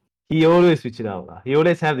 yeah. He always switch it out lah. He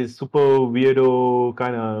always have this super weirdo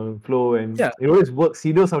kind of flow, and Yeah. it always works.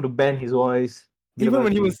 He knows how to bend his voice. Even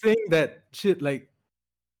when he was saying that shit, like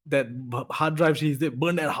that hard drive, she said,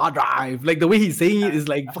 burn that hard drive. Like the way he's saying it is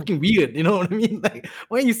like fucking weird. You know what I mean? Like,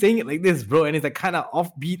 why are you saying it like this, bro? And it's like kind of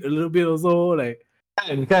offbeat a little bit also. Like,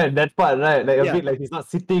 and kind of that part, right? Like a Yeah. bit like he's not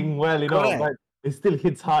sitting well, you know, Correct. but it still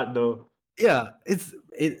hits hard though. yeah,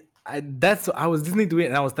 I was listening to it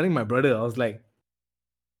and I was telling my brother, I was like,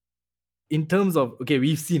 in terms of, okay,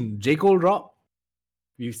 we've seen J. Cole drop,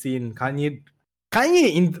 we've seen Kanye.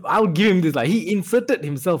 I'll give him this, like, he inserted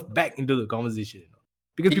himself back into the conversation, you know?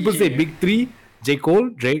 Because people say Yeah. big three, J. Cole,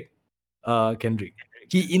 Drake, Kendrick.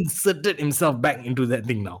 He inserted himself back into that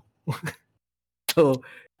thing now. So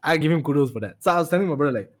I give him kudos for that. So I was telling my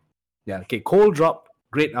brother, like, yeah, okay, Cole dropped,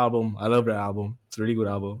 great album. I love that album. It's a really good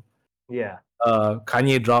album. Yeah.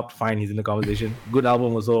 Kanye dropped, fine, he's in the conversation. Good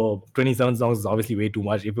album also. 27 songs is obviously way too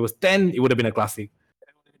much. If it was 10, it would have been a classic.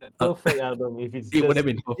 Perfect album. If it's It would just, have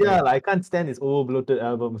been perfect. yeah, like, I can't stand his old bloated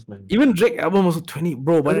albums, man. Even Drake album was 20,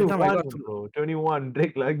 bro. By the time I 21, got to bro, 21,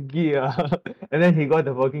 Drake lagi and then he got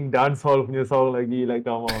the fucking dance hall new song lagi, like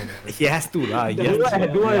come on. he has to lah. He, Do has I-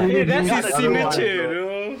 to, do I yeah. really Hey, that's do his that otherwise, signature,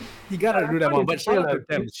 bro? bro. He gotta do that I one. thought But it's shout out still to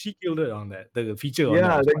a- Tem. She killed it on that. The feature on Yeah,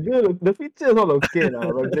 that. was the fine. girl, the features all okay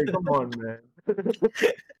now, but like, come on, man.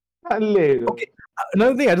 Okay.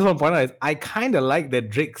 Another thing I just want to point out is I kind of like that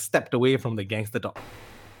Drake stepped away from the gangster talk.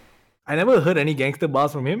 I never heard any gangster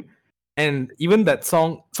bars from him. And even that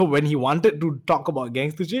song, so when he wanted to talk about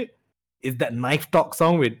gangster shit, is that Knife Talk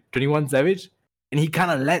song with 21 Savage. And he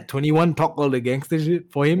kind of let 21 talk all the gangster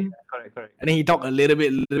shit for him. Correct. And then he talked a little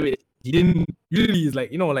bit. He didn't, usually he's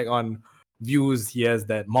like, you know, like on Views, he has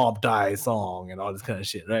that Mob Die song and all this kind of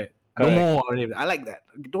shit, right? Correct. No more. I like that.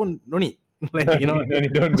 Don't need. Like, you know,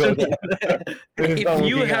 don't go there.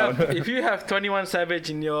 If you have 21 Savage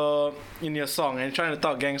in your song and trying to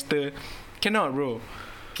talk gangster, cannot, bro.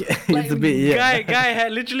 it's a bit, yeah. Guy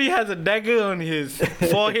literally has a dagger on his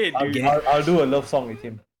forehead, dude. I'll do a love song with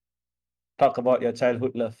him. Talk about your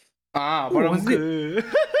childhood love. Parang was muka.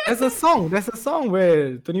 There's a song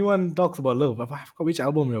where 21 talks about love. I forgot which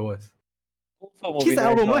album it was. His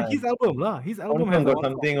album lah. His album has Confirm a got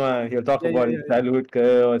something he'll talk Yeah, about yeah, his childhood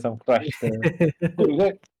or some crush. Cool,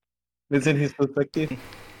 right? Listen his perspective.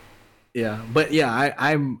 Yeah, but yeah,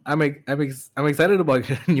 I'm excited about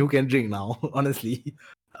new Kendrick now, honestly.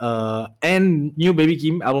 And new Baby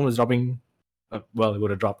Keem album is dropping. Well, it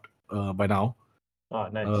would have dropped by now. Oh,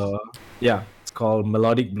 nice. Yeah, it's called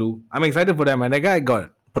Melodic Blue. I'm excited for that, man. That guy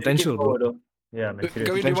got potential, bro. Yeah, man.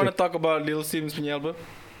 Do you want to talk about Lil Sim's punya album?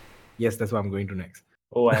 Yes, that's what I'm going to next.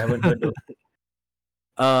 Oh, I haven't heard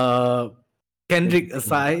though. Kendrick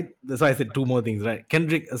aside, that's why I said two more things, right?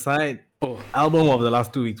 Kendrick aside, album of the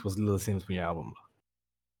last 2 weeks was Lil Sim's punya album.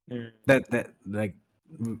 That like,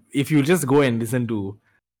 if you just go and listen to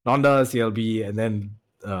Donda, CLB, and then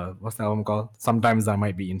what's the album called? Sometimes I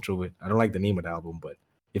Might Be Introvert. I don't like the name of the album, but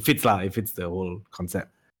it fits lah. It fits the whole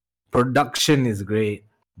concept. Production is great.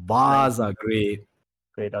 Bars are great.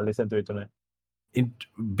 Great, I'll listen to it tonight. It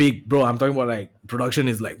big, bro. I'm talking about like production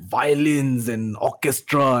is like violins and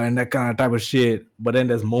orchestra and that kind of type of shit. But then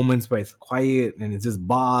there's moments where it's quiet and it's just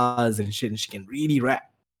bars and shit, and she can really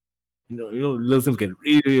rap. Lil Sims can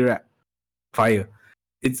really rap. Fire.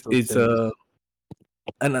 It's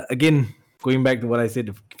and again, going back to what I said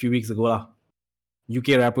a few weeks ago, lah.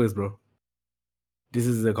 UK rappers, bro. This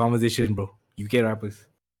is a conversation, bro. UK rappers.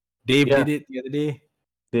 Dave did it the other day.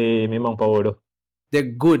 They memang power though. They're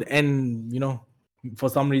good, and for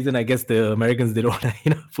some reason, I guess the Americans, they don't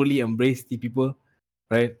fully embrace the people,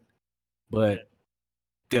 right? But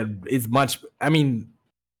it's much. I mean,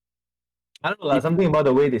 I don't know, something about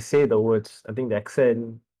the way they say the words. I think the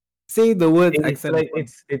accent. Say the words. It's accent. like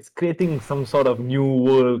it's creating some sort of new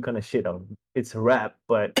world kind of shit. It's rap,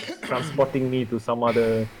 but it's transporting me to some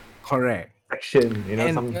other correct section.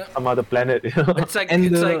 Some other planet. It's like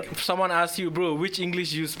like if someone asks you, bro, which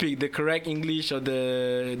English you speak, the correct English or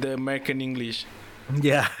the American English?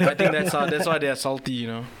 Yeah, I think that's why they're salty,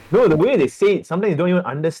 No, the way they say it, sometimes you don't even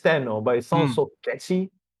understand, but it sounds so catchy.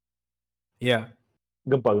 Yeah,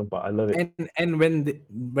 gempa. I love it. And when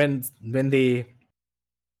they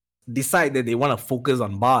decide that they want to focus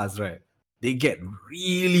on bars, right? They get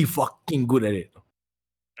really fucking good at it.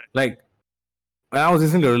 Like when I was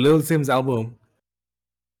listening to Lil Sims album,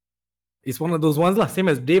 it's one of those ones lah, same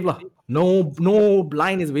as Dave lah. No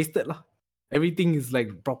line is wasted lah. Everything is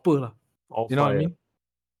like proper lah. You know what I mean?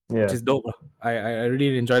 Yeah. Which is dope lah. I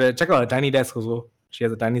really enjoyed it. Check out her Tiny Desk also. She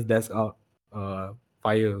has a Tiny Desk out.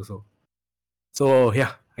 Fire also. So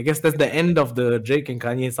yeah, I guess that's the end of the Drake and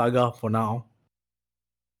Kanye saga for now.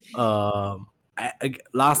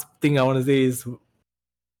 Last thing I want to say is,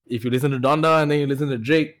 if you listen to Donda and then you listen to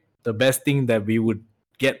Drake, the best thing that we would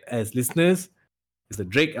get as listeners is the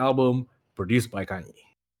Drake album produced by Kanye.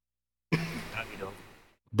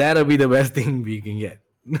 That'll be the best thing we can get.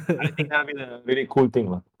 I think that'll be the really cool thing,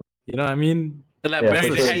 lah. You know what I mean? Like bury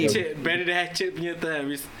the hatchet punya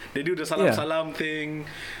time. They do the salam thing,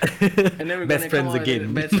 and then we're best friends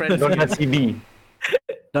again. Best friends. Donda CD.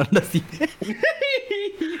 Donda CD.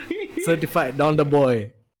 Certified Donda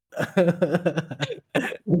boy.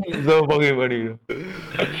 So fucking funny.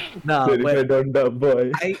 Nah, but Donda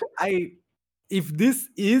boy. I if this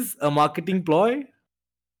is a marketing ploy,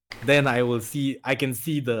 then I can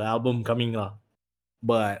see the album coming lah.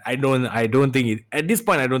 But I don't think it at this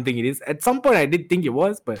point. I don't think it is. At some point, I did think it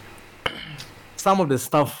was, but some of the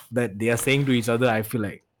stuff that they are saying to each other, I feel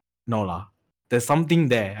like no lah. There's something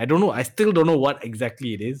there. I don't know. I still don't know what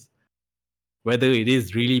exactly it is. Whether it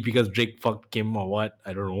is really because Drake fucked Kim or what,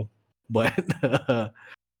 I don't know. But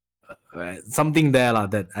something there lah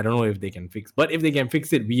that I don't know if they can fix. But if they can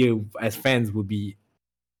fix it, we as fans would be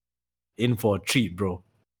in for a treat, bro.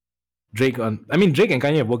 Drake and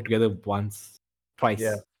Kanye have worked together twice.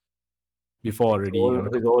 Before already.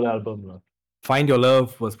 His whole album lah. Find Your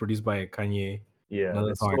Love was produced by Kanye. Yeah.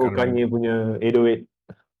 Another song I So can't Kanye punya 808.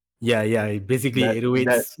 Yeah. Basically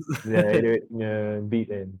 808s. Yeah, 808 punya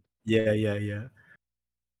beat and. Yeah.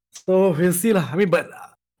 So we'll see lah. I mean, but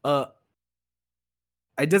I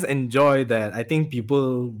just enjoy that. I think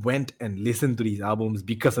people went and listened to these albums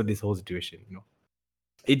because of this whole situation.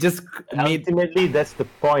 It just ultimately that's the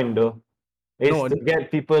point, though. Is to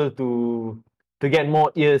get people to get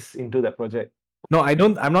more ears into that project. No,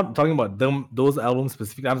 I'm not talking about those albums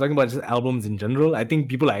specifically. I'm talking about just albums in general. I think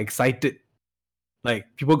people are excited. Like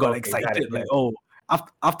people got excited.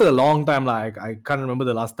 After a long time, like I can't remember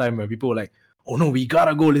the last time where people were like, "Oh no, we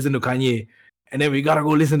gotta go listen to Kanye, and then we gotta go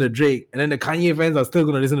listen to Drake, and then the Kanye fans are still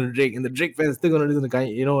gonna listen to Drake, and the Drake fans are still gonna listen to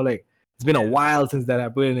Kanye." Like it's been a while since that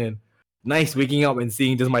happened, and nice waking up and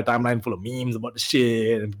seeing just my timeline full of memes about the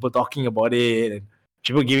shit and people talking about it and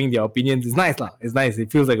people giving their opinions. It's nice lah. It's nice. It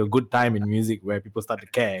feels like a good time in music where people start to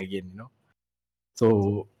care again.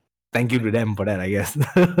 So thank you to them for that, I guess.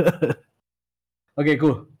 Okay,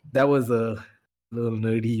 cool. That was a little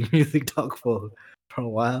nerdy music talk for a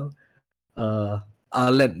while.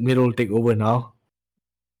 I'll let Mirul take over now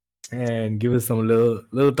and give us some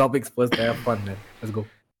little topics first to have fun, man. Let's go.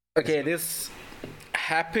 Okay, something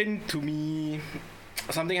happened to me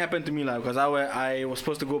because I was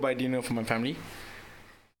supposed to go buy dinner for my family.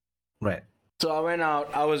 Right. So I went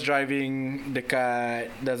out. I was driving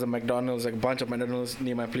there's a McDonald's, like a bunch of McDonald's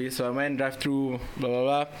near my place. So I went drive through, blah blah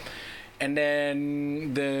blah, and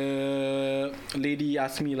then the lady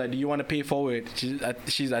asked me like, "Do you want to pay forward?" I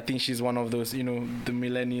think she's one of those, the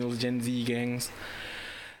millennials, Gen Z gangs.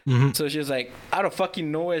 Mhm. So she was like, out of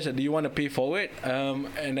fucking nowhere, she said, do you want to pay forward?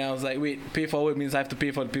 And I was like, wait, pay forward means I have to pay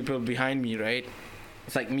for the people behind me, right?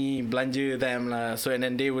 It's like me, belanja them lah. So and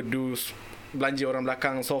then they would do belanja orang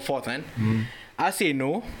belakang and so forth, man. I say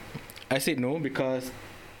no. I said no because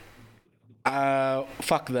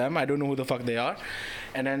fuck them. I don't know who the fuck they are.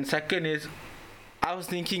 And then second is, I was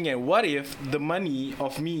thinking, what if the money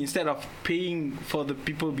of me, instead of paying for the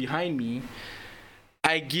people behind me,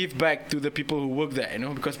 I give back to the people who work there, you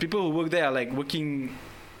know, because people who work there are like working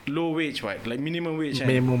low wage, right? Like minimum wage.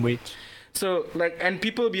 Minimum wage. So like, and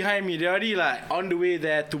people behind me, they're already like on the way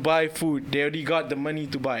there to buy food. They already got the money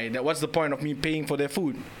to buy. That what's the point of me paying for their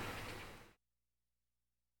food?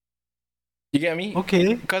 You get me?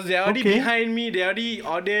 Okay. Because they're already behind me. They already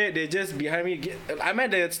ordered. They're just behind me. I'm at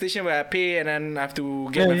the station where I pay and then I have to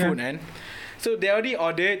get my food, man. So they already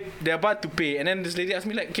ordered, they're about to pay, and then this lady asked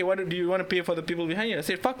me like, okay, what do you want to pay for the people behind you? I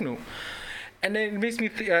said, fuck no. And then it makes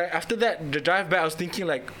me after that, the drive back, I was thinking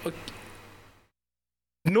like, okay,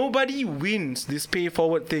 nobody wins this pay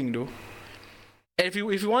forward thing though. And if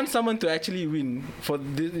you want someone to actually win for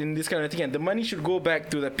this, in this kind of thing, and the money should go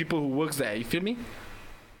back to the people who works there. You feel me?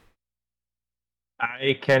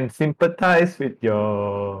 I can sympathize with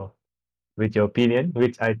your opinion,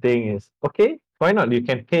 which I think is okay. Why not? You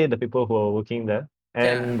can pay the people who are working there,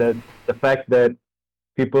 and the fact that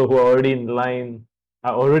people who are already in line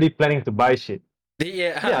are already planning to buy shit.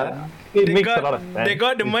 It makes a lot of sense. They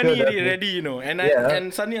got the money ready, you know. And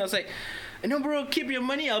and suddenly I was like, no, bro, keep your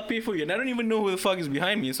money. I'll pay for you. And I don't even know who the fuck is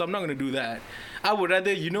behind me, so I'm not gonna do that. I would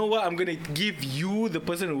rather, you know what? I'm gonna give you the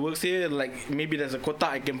person who works here. Like maybe there's a quota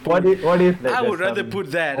I can put. What if I would rather put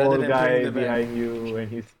that old rather than guy putting the behind you and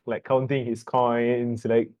he's like counting his coins,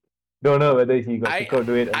 like don't know whether he got to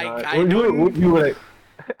do it or not. Would you like?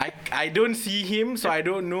 I don't see him, so I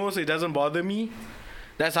don't know, so it doesn't bother me.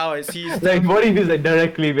 That's how I see it. Like, what if he's like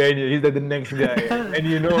directly behind you? He's like the next guy, and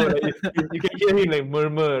you know, like you can hear him like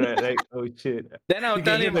murmur, right? Like, oh shit. Then I'll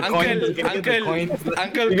tell him, Uncle, You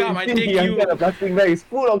come, I take you. The plastic bag is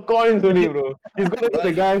full of coins only, bro. He's gonna be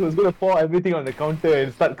the guy who's gonna pour everything on the counter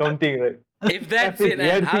and start counting, right? If that's it,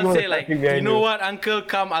 and I'll say like, you know what, Uncle,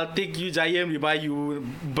 come, I'll take you Giant, we buy you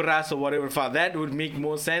brass or whatever. That would make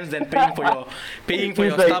more sense than paying for your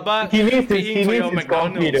Starbucks, paying for your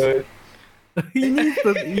McDonald's. He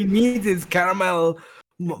needs his caramel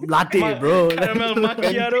latte, bro. Caramel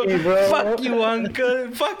macchiato. Bro. Fuck you,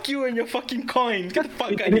 Uncle. Fuck you and your fucking coin. Get the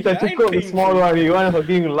fuck out You of here. I ain't the small one. You want a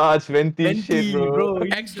fucking large venti shit, bro.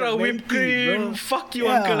 Extra whipped cream. Bro. Fuck you,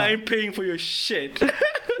 Uncle. I ain't paying for your shit.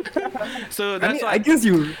 So that's why I guess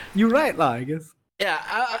you're right, lah. I guess.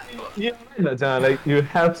 Yeah. Like you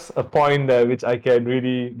have a point there which I can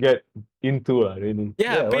really get into, really.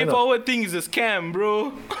 Yeah, pay forward thing is a scam,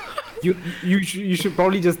 bro. You should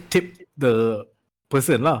probably just tip the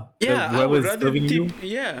person, lah. Yeah, I would rather tip. you.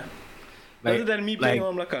 Yeah. Like, rather than me paying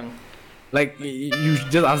on belakang. Like you should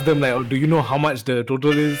just ask them like, oh, do you know how much the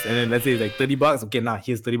total is? And then let's say it's like $30. Okay,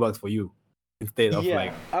 here's $30 for you. Instead of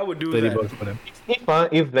like I would do $30 that. for them.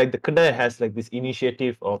 If like the kedai has like this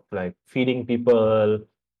initiative of like feeding people.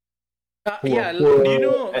 Do you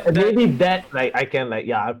know maybe that like I can like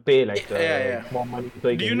I'll pay like more money.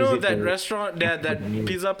 So do you know that restaurant that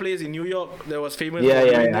pizza place in New York that was famous?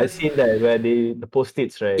 I've seen that where the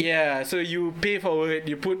post-its, right? Yeah, so you pay for it,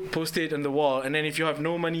 you put post-it on the wall, and then if you have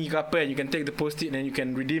no money, you can take the post-it and then you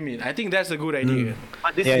can redeem it. I think that's a good idea.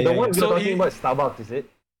 But this is the one you're talking about Starbucks, is it?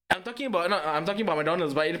 I'm talking about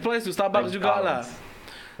McDonald's, but it applies to Starbucks juga lah.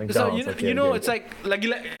 So you know it's like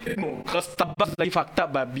because Starbucks lagi fucked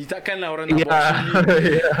up, babi. Takkan lah orang nak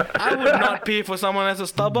I would not pay for someone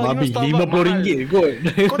else's Starbucks. Babi, you know, Starbucks RM50 kot.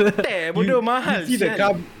 Kote, bodoh mahal. You see the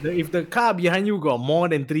car, if the car behind you got more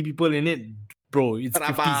than 3 people in it, bro, it's $50-$60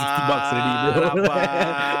 already, bro.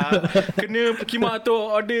 Kena perkhidmat tu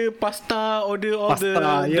order pasta, order all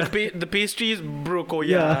the pastries, bro.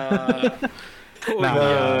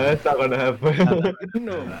 That's not gonna happen.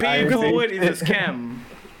 No, pay forward is a scam.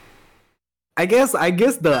 I guess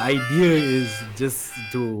the idea is just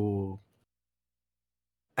to.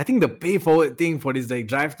 I think the pay forward thing for this like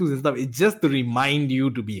drive-thrus and stuff, it's just to remind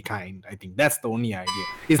you to be kind. I think that's the only idea.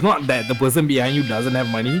 It's not that the person behind you doesn't have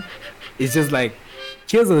money. It's just like,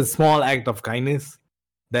 here's a small act of kindness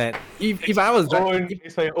that if I was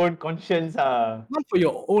it's for your own conscience, not for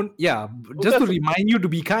your own, just to remind you to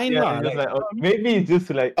be kind, maybe it's just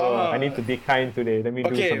like, I need to be kind today. Let me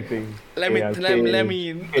do something. Let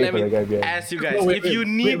me ask you guys. If you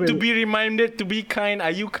need to be reminded to be kind,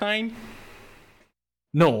 are you kind?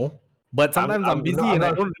 No, But sometimes I'm I'm busy not- and I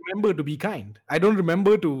I'm don't remember to be kind. I don't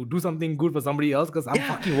remember to do something good for somebody else because I'm Yeah.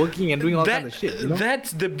 fucking working and doing all kinds of shit. You know?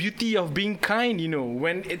 That's the beauty of being kind, you know.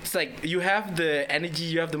 When it's like you have the energy,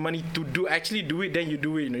 you have the money to actually do it, then you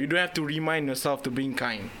do it. You know, you don't have to remind yourself to being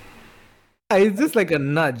kind. It's just like a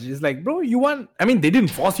nudge. It's like, bro, you want. I mean, they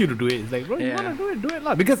didn't force you to do it. It's like, bro, you Yeah. want to do it,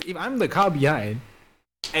 lah. Because if I'm the car behind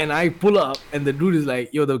and I pull up and the dude is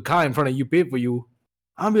like, yo, the car in front of you paid for you,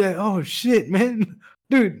 I'll be like, oh shit, man.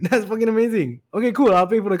 Dude, that's fucking amazing. Okay, cool. I'll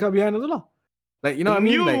pay for the car behind as well. Like, you know what I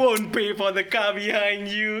mean? You Like, won't pay for the car behind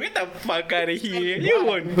you. Get the fuck out of here. You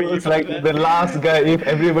won't pay It's for like that. the last guy if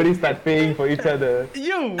everybody start paying for each other.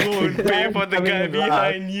 You won't pay for the guy Coming last,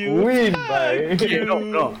 behind you. Win Fuck by. you.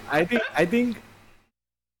 no. I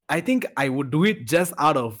think I would do it just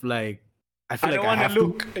out of like, I I feel don't like I want have to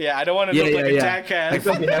look. Yeah, I don't want to Yeah, look like yeah, a yeah. jackass. Like,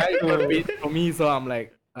 some guy got paid for me, so I'm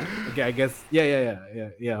like, okay, I guess,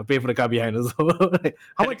 yeah. Pay for the car behind us. Like,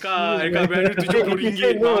 how much? The car behind you If you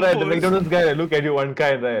say RM70 no, right, the mampus. McDonald's guy will look at you one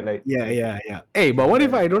kind, right? Like, Yeah. Hey, but what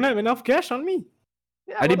if I don't have enough cash on me?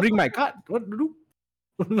 yeah, I didn't what bring my card. What to do?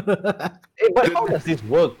 the- Hey, but how does this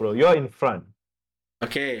work, bro? You're in front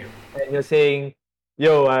Okay. and you're saying,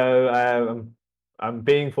 "Yo, I'm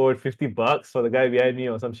paying for it $50 for the guy behind me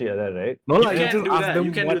or some shit like that, right?" No, You like, can just do ask that. them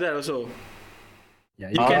You can what- do that also. Yeah,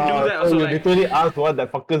 You can do that so also, you like- literally ask what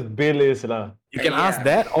that fucker's bill is, lah. You can Yeah. ask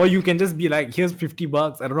that, or you can just be like, "Here's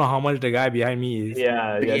 $50. I don't know how much the guy behind me is."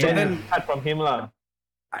 Yeah. Yeah. Then cut from him, lah.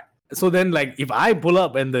 So then, like, if I pull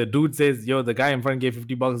up and the dude says, "Yo, the guy in front gave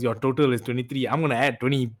 $50. Your total is 23." I'm gonna add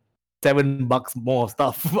 $27 more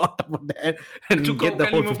stuff on top of that and Cukup get the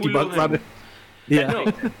kali whole 50 $50 kan? out. of- Yeah. No.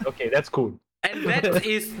 Okay, that's cool. And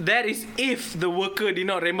that is if the worker did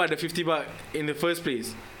not remember the $50 in the first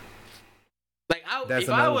place. Like, That's if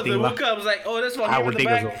I another was thing the lah. worker, I was like, oh, that's for I him would in the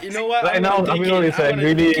take back. also. You know what? Right I'm now, gonna take Aminul it. is I'm like gonna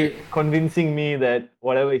really take it. convincing me that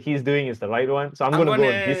whatever he's doing is the right one. So I'm I'm gonna go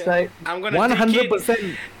on this side. I'm gonna 100%. take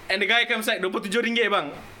it. And the guy comes like, RM27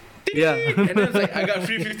 bang. Yeah. And then it's like, I got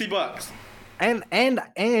free $50.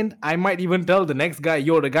 And I might even tell the next guy,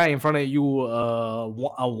 "Yo, the guy in front of you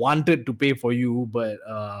wanted to pay for you, but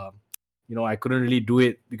I couldn't really do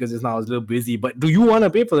it because just now I was a little busy. But do you want to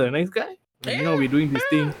pay for the next guy? Like, we're doing this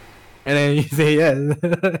thing." And then you say yes.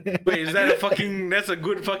 Wait, is that that's a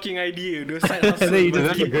good fucking idea. The side And hustle, then you but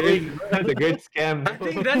just keep going. That's a great scam. I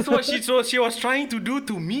think that's what she was trying to do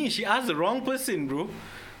to me. She asked the wrong person, bro.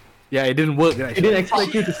 Yeah, it didn't work. She Actually. didn't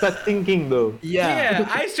expect you to start thinking though. Yeah,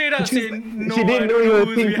 I straight up said no. She didn't know you were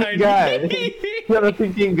a thinking guy. me. You're a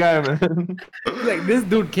thinking guy, man. Like, this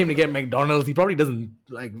dude came to get McDonald's. He probably doesn't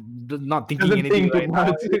not thinking Doesn't anything think too right now.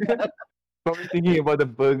 much. Probably thinking about the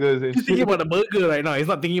burgers and He's thinking shit. about the burger right now. He's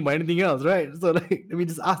not thinking about anything else, right? So like, let me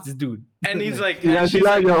just ask this dude. And he's like, Yeah, and she's Sheila,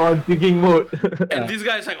 like, you're on thinking mode. and this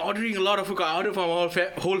guy is like ordering a lot of food. I ordered for my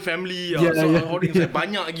whole family. Yeah, So yeah. ordering like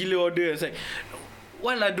banyak gila order. It's like,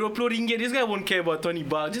 what lah, RM20. This guy won't care about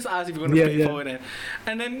 $20. Just ask if you're gonna Yeah, pay yeah. for it.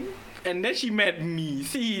 And then she met me.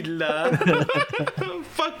 See lah.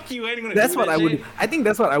 Fuck you. I ain't gonna That's do what that I would. shit. I think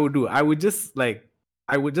that's what I would do. I would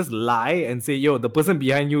just lie and say, "Yo, the person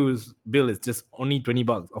behind you's bill is just only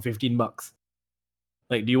 $20 or $15.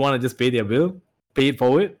 Like, do you want to just pay their bill, pay it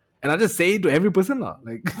forward?" And I just say it to every person, lah.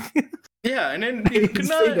 Like, Yeah, and then just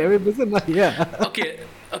say it to every person, lah. Yeah.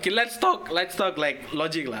 Okay, let's talk like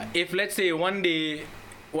logic lah. If let's say one day,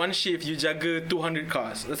 one shift you juggle 200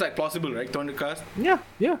 cars. That's like plausible, right? 200 cars. Yeah.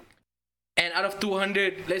 And out of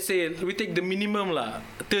 200, let's say we take the minimum lah,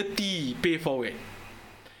 30 pay forward.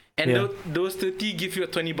 And Yeah. those 30 give you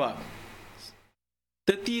 $20.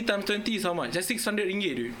 30 times 20 is how much? That's 600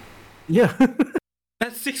 ringgit, dude. Yeah.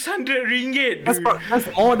 That's 600 ringgit, That's, dude. that's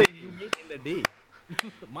more than you made in the day.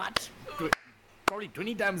 Much. Probably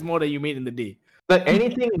 20 times more than you made in the day. Like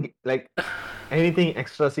anything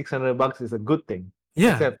extra $600 is a good thing.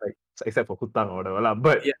 Yeah. Except for hutang or whatever lah.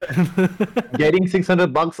 But Yeah. getting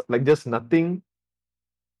 $600 like just nothing.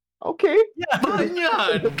 Okay.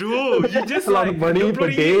 Banyak, dude. You just That's a lot like of money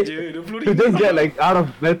per day. To just get like out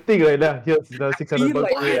of nothing right now. Here's the $600 feel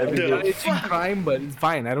like pay every day. encouraging crime, but it's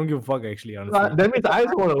fine. I don't give a fuck, actually, honestly. That means I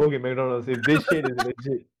just want to work at McDonald's if this shit is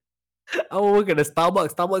legit. I will work at a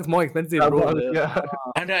Starbucks. Starbucks more expensive, bro. Starbucks, yeah.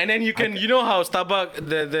 And then you can, you know how Starbucks,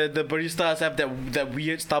 the baristas have that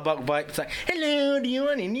weird Starbucks vibe. It's like, hello, do you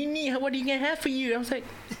want any? What do you have for you? I was like,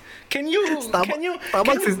 can you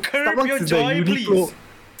curb your joy, please?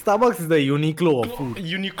 Starbucks is the Uniqlo of food.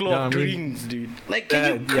 Uniqlo Yeah, I mean- drinks, dude. Like,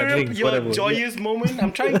 can you curb drinks, your whatever. joyous moment?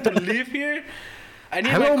 I'm trying to live here. I need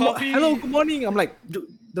Hello, my coffee. hello, good morning. I'm like,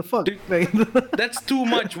 the fuck? Dude. Like, That's too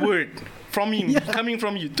much word from you, coming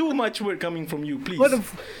from you. Too much word coming from you, please.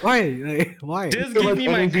 Why? Like, why? Just Too give much me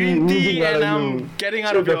my energy green tea oozing out and of I'm you. getting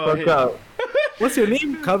out Shut of the your fuck head. up. What's your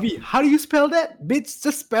name, Kavi? How do you spell that? Bitch,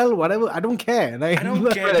 just spell whatever. I don't care. Like, I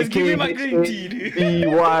don't care. Just give me my green tea, dude.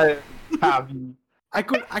 KHAVY. Kavi. I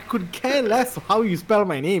could care less how you spell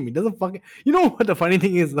my name. It doesn't fucking. You know what the funny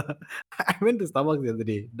thing is? I went to Starbucks the other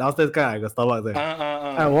day. Downstairs, I got Starbucks there.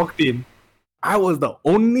 I walked in. I was the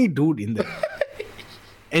only dude in there.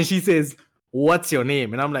 And she says, "What's your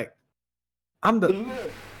name?" And I'm like, "I'm the."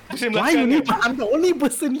 Why you need? I'm the only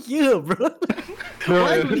person here, bro. No,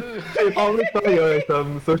 Why they probably thought you're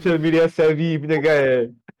some social media savvy punya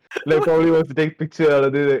guy. Like probably wants to take picture out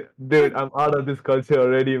of this. Like, dude, I'm out of this culture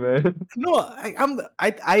already, man. No,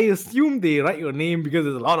 I assume they write your name because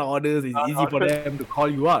there's a lot of orders. It's easy for them to call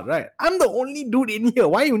you out, right? I'm the only dude in here.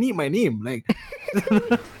 Why you need my name? Like,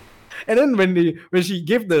 and then when she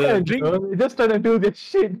gave the drink, You're just trying to do this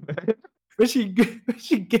shit, man. when she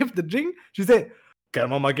gave the drink, she said,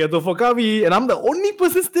 "Calma macchiato for Kavi," and I'm the only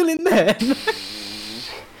person still in there.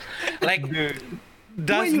 Like, Dude.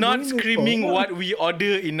 does you not doing this screaming for? what we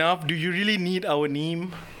order enough? Do you really need our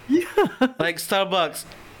name? Yeah. Like Starbucks.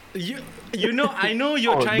 You know, I know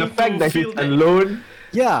you're Oh, trying the fact to that feel he's that alone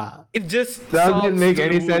Yeah. it just doesn't solves make the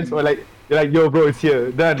any wound. sense. Or like, you're like, yo, bro, it's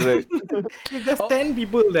here. Done, right? If there's 10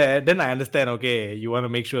 people there, then I understand, okay, you want to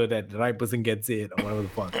make sure that the right person gets it or whatever the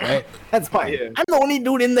fuck, right? That's fine. Yeah. I'm the only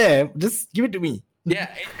dude in there. Just give it to me.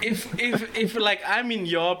 Yeah, if like I'm in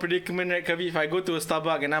your predicament, right, Kavi, if I go to a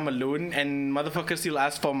Starbucks and I'm alone and motherfuckers still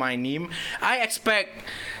ask for my name, I expect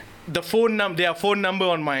their phone number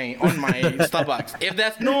on my Starbucks. If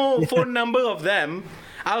there's no phone number of them,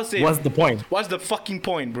 I'll say, What's the point? What's the fucking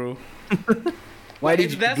point, bro? Why did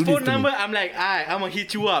If you there's do this phone to number, me? I'm like, I'm gonna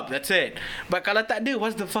hit you up. That's it. But kalau tak ada,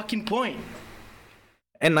 what's the fucking point?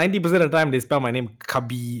 And 90% of the time, they spell my name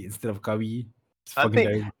Kabi instead of Kavi. It's fucking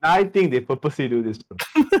terrible. I think they purposely do this, bro.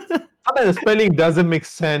 Sometimes the spelling doesn't make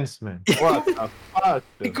sense, man. What the fuck?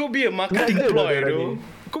 It could be a marketing Imagine, ploy, though, though.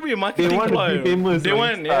 It could be a They marketing want ploy. to be famous. They on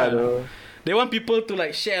want, Insta, yeah. though. They want people to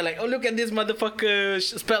like share, like, oh, look at this motherfucker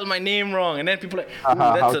spelled my name wrong, and then people like, ooh,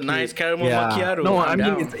 Haha, that's how a nice cute. caramel macchiato. No, I I'm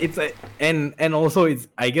mean down. it's a and also it's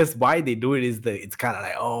I guess why they do it is it's kind of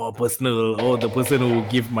like personal. Oh, the person who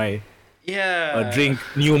give my Yeah. drink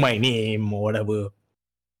knew my name or whatever.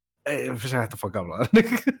 Shut the fuck up, lah.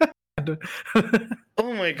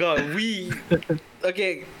 Oh my god,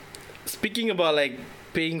 okay. Speaking about like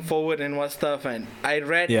paying forward and what stuff, and I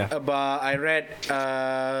read an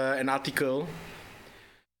article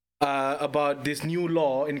about this new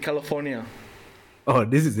law in California. Oh,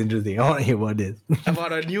 this is interesting. I want to hear about this.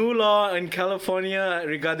 About a new law in California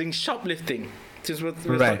regarding shoplifting. Since we're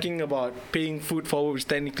Right. talking about paying food forward, which is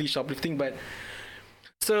technically shoplifting, but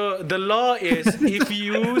so the law is if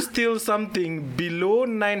you steal something below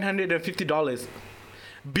 $950,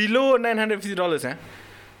 below $950,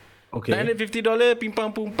 Okay. $950, ping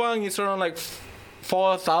pong pong pong, it's around like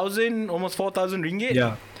 4,000, almost 4,000 ringgit.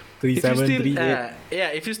 Yeah. If you 37, steal,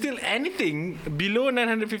 38. if you steal anything below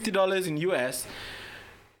 $950 in US,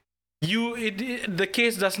 the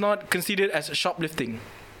case does not consider as shoplifting.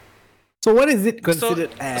 So what is it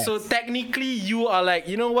considered as? So technically, you are like,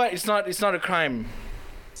 you know what? It's not a crime.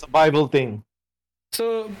 It's a Bible thing.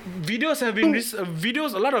 So videos have been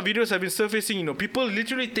a lot of videos have been surfacing. You know, people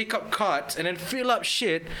literally take up carts and then fill up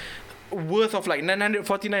shit worth of like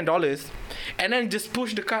 $949, and then just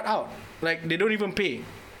push the cart out. Like they don't even pay.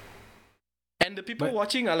 And the people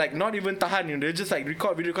watching are like not even tahan. You know, they just like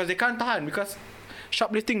record video because they can't tahan because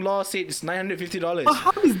shoplifting law said it's $950. But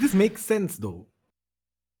how does this make sense though?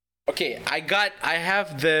 Okay, I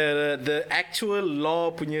have the actual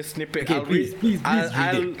law punya snippet. Okay, please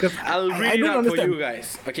read it. 'Cause I'll read I it don't out for understand. you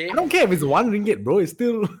guys. Okay. I don't care if it's 1 ringgit, bro. It's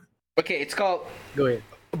still. Okay, it's called Go ahead.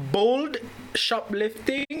 bold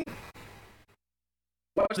shoplifting.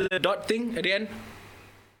 What's the dot thing at the end?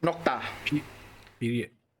 Nokta.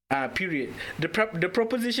 Period. Period. The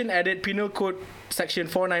proposition added Penal Code Section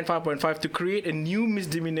 495.5 to create a new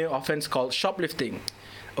misdemeanor offense called shoplifting.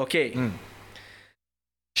 Okay.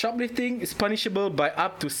 Shoplifting is punishable by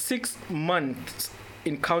up to 6 months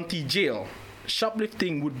in county jail.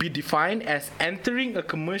 Shoplifting would be defined as entering a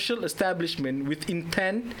commercial establishment with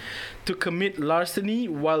intent to commit larceny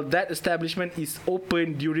while that establishment is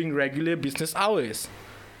open during regular business hours.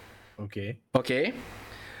 Okay. Okay.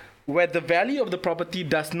 Where the value of the property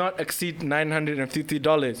does not exceed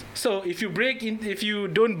 $950. So if you break in, if you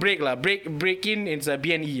don't break in, it's a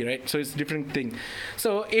B&E, right? So it's a different thing.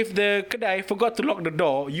 So if the kedai forgot to lock the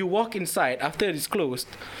door, you walk inside after it's closed,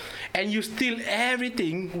 and you steal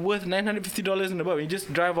everything worth $950 and above, and you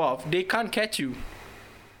just drive off, they can't catch you.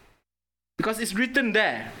 because it's written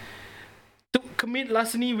there. To commit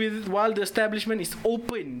larceny while the establishment is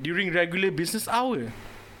open during regular business hour.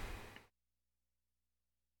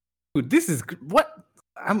 Dude, this is what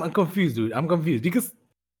I'm confused, dude. I'm confused because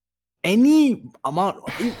any amount,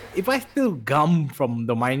 if I steal gum from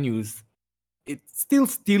the menus, it's still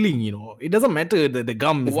stealing, you know. It doesn't matter that the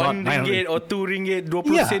gum is One not ringgit 900. or 2 ringgit,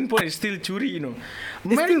 20 Yeah. sen pun is still curi, you know.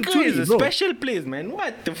 It's still America curi, is a bro. special place, man.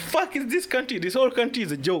 What the fuck is this country? This whole country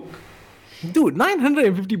is a joke. Dude,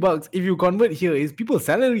 $950 if you convert here is people's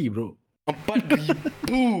salary, bro. 4,000,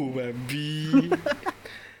 baby.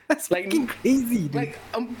 That's Like- fucking crazy, dude. Like,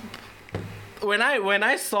 when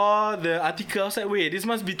I saw the article, I was like, wait, this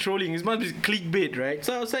must be trolling. This must be clickbait, right?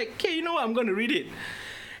 So I was like, okay, you know what? I'm gonna read it.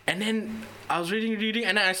 And then I was reading,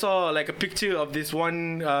 and then I saw like a picture of this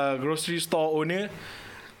one grocery store owner.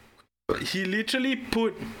 He literally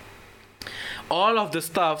put all of the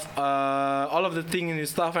stuff, all of the thing in his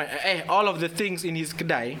stuff, all of the things in his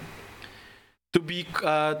kedai to be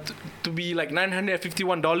like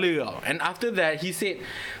 $951. And after that, he said,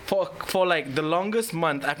 for like the longest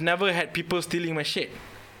month, I've never had people stealing my shit.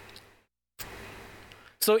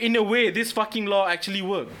 So in a way, this fucking law actually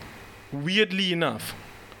worked. Weirdly enough.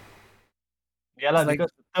 Yeah, lah, It's like-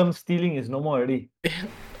 because the term stealing is no more already.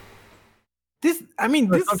 This It's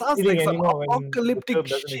not sounds stealing like some anymore when the apocalyptic term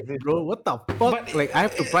doesn't shit, exist. bro. What the fuck? But- Like, I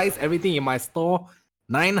have to price everything in my store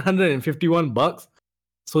 $951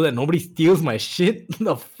 so that nobody steals my shit.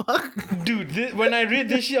 The fuck? Dude, when I read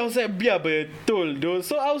this shit, I was like, biar betul, though.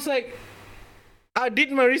 So I was like, I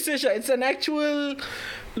did my research. It's an actual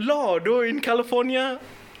law, though, in California.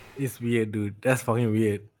 It's weird, dude. That's fucking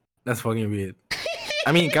weird. That's fucking weird.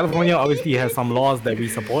 I mean, California obviously has some laws that we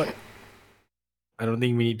support. I don't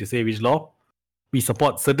think we need to say which law. We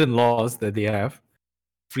support certain laws that they have.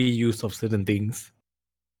 Free use of certain things.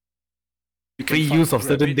 You can Free fuck use of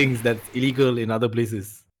certain rabbit. things that's illegal in other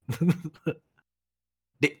places.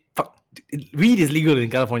 Weed is legal in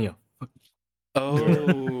California. Oh,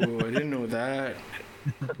 I didn't know that.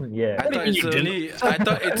 Yeah. I thought it's you only. I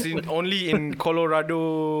thought it's only in Colorado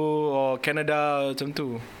or Canada or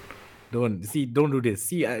something. Don't do this.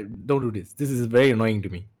 Don't do this. This is very annoying to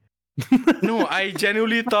me. No, I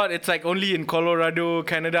genuinely thought it's like only in Colorado,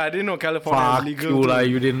 Canada. I didn't know California Fuck is legal. you, too. lah.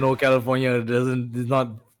 You didn't know California is not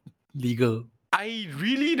legal. I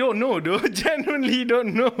really don't know, though. Genuinely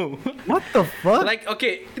don't know. What the fuck? Like,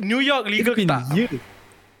 okay, New York legal It's been tak? years.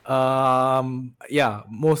 Yeah,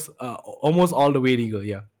 almost all the way legal.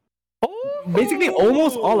 Yeah, Oh. basically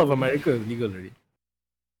almost all of America is legal already.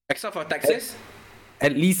 Except for Texas.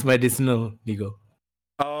 At least medicinal legal.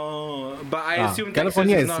 Oh, but I assume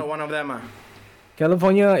California Texas is is- not one of them.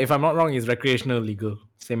 California, if I'm not wrong, is recreational legal,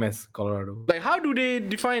 same as Colorado. Like, how do they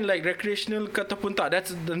define like recreational ke ataupun tak?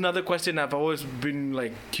 That's another question I've always been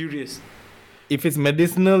like curious. If it's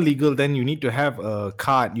medicinal legal, then you need to have a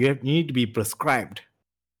card. You need to be prescribed,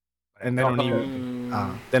 and then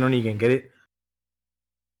only you can get it.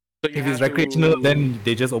 So you If it's have recreational, to- then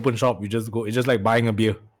they just open shop. You just go. It's just like buying a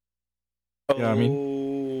beer. Oh, know what I mean?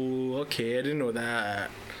 okay, I didn't know that.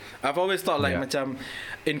 I've always thought like Yeah. macam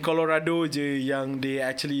in Colorado je yang they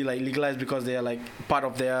actually like legalize because they are like part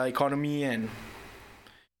of their economy and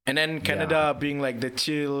then Canada being like the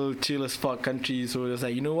chill as fuck country, so it's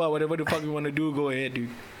like, you know what, whatever the fuck you want to do, go ahead, dude.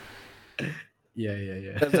 Yeah.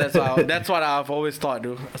 That's what I've always thought,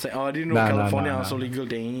 dude. I was like, oh, I didn't know Nah, California nah. also legal.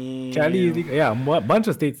 Damn. Cali is legal. Yeah, a bunch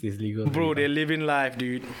of states is legal. Bro, they're living life,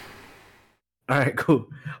 dude. All right, cool.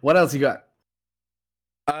 What else you got?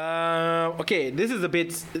 Okay, this is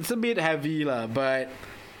it's a bit heavy lah, but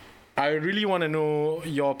I really want to know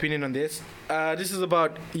your opinion on this. This is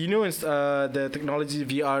about, you know, it's the technology,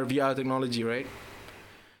 VR technology, right?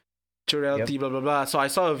 Virtual reality, blah blah blah. So I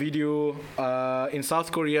saw a video in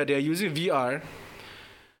South Korea. They're using VR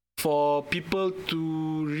for people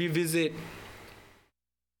to revisit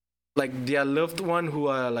like their loved one who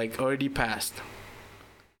are like already passed.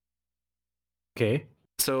 Okay.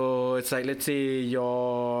 So it's like, let's say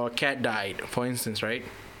your cat died, for instance, right?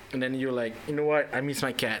 And then you're like, you know what? I miss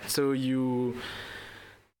my cat. So you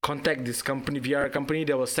contact this company, VR company,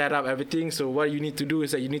 that will set up everything. So what you need to do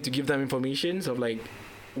is that you need to give them information of like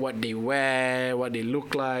what they wear, what they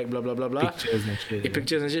look like, blah blah blah blah. Pictures and shit. yeah.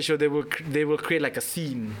 Pictures and shit. So they will create like a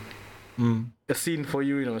scene for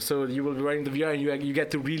you, you know. So you will be running the VR and you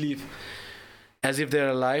get to relive as if they're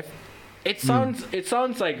alive. It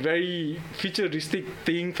sounds like very futuristic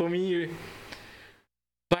thing for me,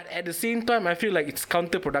 but at the same time, I feel like it's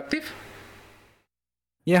counterproductive.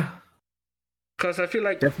 Yeah, Cause I feel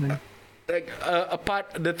like definitely. like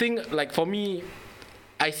the thing, like for me,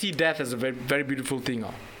 I see death as a very very beautiful thing.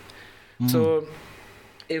 So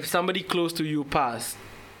if somebody close to you pass,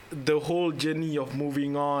 the whole journey of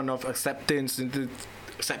moving on, of acceptance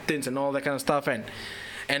and all that kind of stuff, and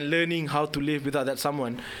learning how to live without that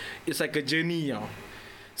someone, it's like a journey, you know.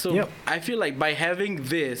 So Yep. I feel like by having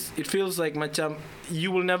this, it feels like macam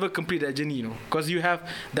you will never complete that journey, you know, because you have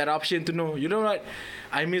that option to know, you know what,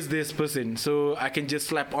 I miss this person, so I can just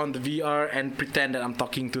slap on the VR and pretend that I'm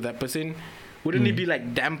talking to that person. Wouldn't it be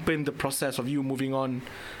like dampen the process of you moving on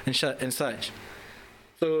and such?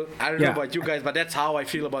 So I don't know Yeah. about you guys, but that's how I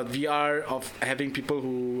feel about VR, of having people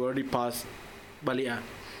who already passed balik.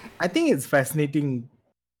 I think it's fascinating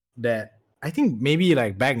that I think maybe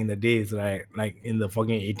like back in the days, right, like in the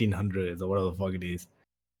fucking 1800s or whatever the fuck it is,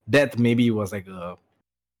 death maybe was like a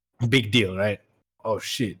big deal, right? Oh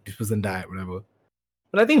shit, this person died, whatever.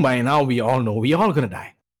 But I think by now we all know we all gonna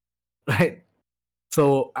die, right?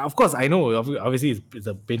 So of course I know obviously it's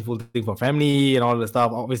a painful thing for family and all the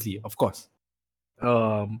stuff, obviously, of course.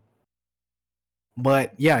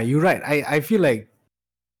 But yeah, you're right. I feel like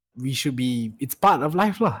we should be. It's part of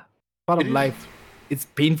life, lah. Part It of is. life. It's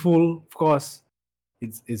painful, of course.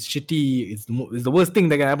 It's shitty. It's the worst thing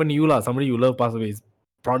that can happen to you, lah. Somebody you love pass away is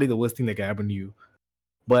probably the worst thing that can happen to you.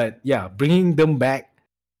 But yeah, bringing them back.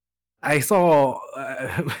 I saw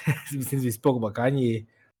since we spoke about Kanye.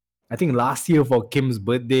 I think last year for Kim's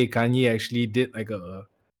birthday, Kanye actually did like a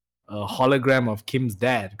hologram of Kim's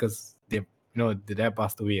dad because the dad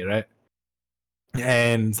passed away, right?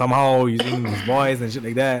 And somehow using his voice and shit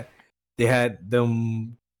like that, they had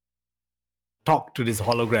them talk to this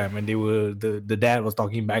hologram, and the dad was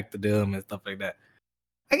talking back to them and stuff like that.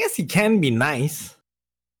 I guess he can be nice.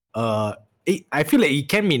 I feel like he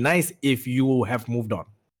can be nice if you have moved on.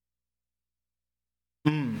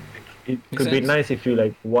 It Makes could be sense. nice if you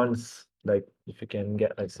like once like if you can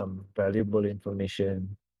get like some valuable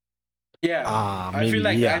information. Yeah. I Maybe, feel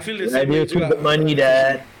like yeah. I feel the Where same do you way keep too. the money,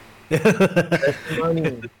 Dad? Where's the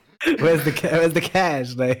money? Where's the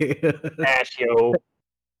cash? Like, Cash, yo.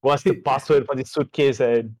 What's the password for the suitcase?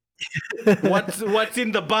 And What's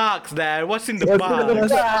in the box, Dad? What's in the What's in the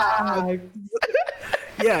box? box?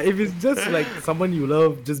 yeah, if it's just like someone you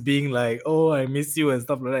love, just being like, "Oh, I miss you" and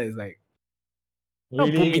stuff like that, it's like, don't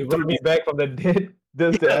put Really? me You brought through me this. back from the dead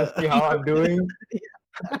just to ask me how I'm doing?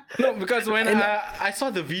 No, because when And- I saw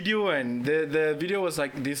the video, and the video was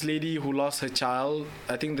like this lady who lost her child.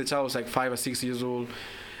 I think the child was like 5 or 6 years old.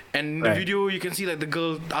 And in the Right. video, you can see like the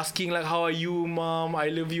girl asking like, "How are you, mom? I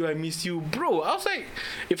love you. I miss you, bro." I was like,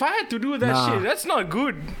 if I had to do that Nah. shit, that's not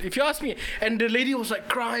good. If you ask me. And the lady was like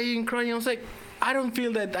crying. I was like, I don't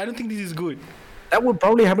feel that. I don't think this is good. That would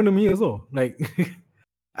probably happen to me also. Like,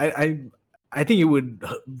 I think it would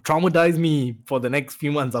traumatize me for the next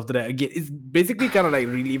few months after that. Again, it's basically kind of like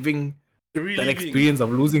reliving that Reliving. experience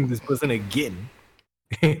of losing this person again.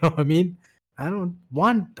 You know what I mean? I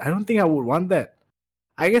don't think I would want that.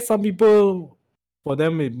 I guess some people, for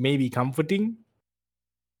them, it may be comforting.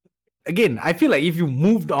 Again, I feel like if you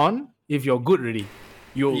moved on, if you're good already,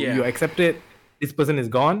 you Yeah. accept it, this person is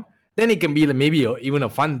gone, then it can be like maybe even a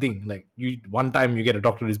fun thing. Like one time you get to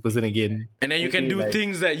talk to this person again. And then you can Maybe, do like-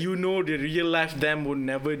 things that you know the real life them would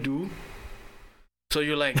never do. So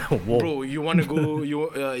you're like, Whoa. bro, you wanna go? You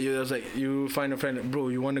was like, you find a friend, bro.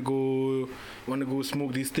 You wanna go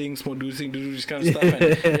smoke these things, do this kind of stuff,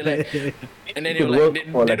 and you're like, and then It you're could like, work they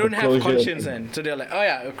for, like, a don't have closure conscience, thing. and so they're like, oh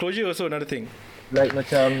yeah, closure also another thing. Like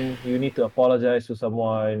macam you need to apologize to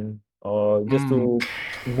someone or just to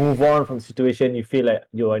move on from the situation. You feel like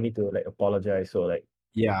yo, I need to like apologize. So like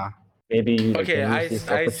Yeah. maybe like, Okay, can I- use this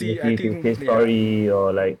I see, I opportunity to think, say yeah. sorry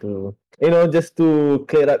or like to just to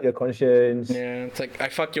clear up your conscience. Yeah, it's like I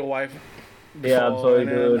fuck your wife. Yeah, I'm before, sorry, and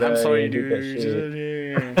then dude, I'm I sorry, did that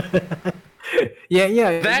dude. Yeah,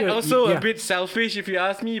 yeah. That yeah, also yeah. a bit selfish if you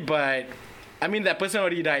ask me, but I mean that person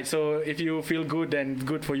already died, so if you feel good, then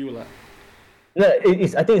good for you lah. No,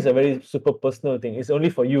 it's. I think it's a very super personal thing. It's only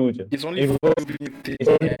for you. Je. It's only It for works- you. It's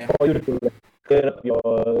only Yeah. for you to like, clear up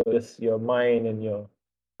your mind and your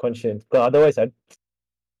conscience. Because otherwise,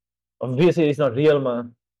 obviously it's not real, ma.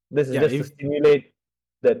 This is Yeah, just to stimulate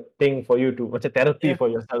that thing for you to, macam therapy Yeah. for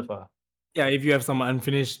yourself, ah. Yeah, if you have some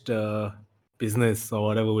unfinished business or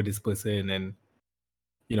whatever with this person, and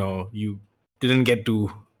you didn't get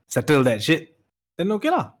to settle that shit, then okay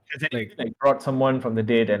lah. Like, Like brought someone from the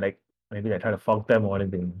dead and like maybe like try to fuck them or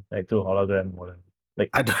anything, like through hologram or like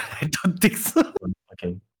I don't think so.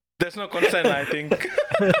 okay. There's no consent, I think.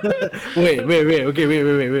 wait. Okay,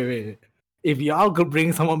 wait. If y'all could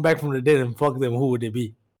bring someone back from the dead and fuck them, who would it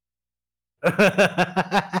be?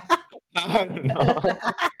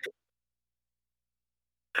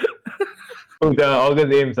 Udah, all the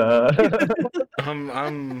names, ah.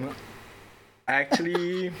 I'm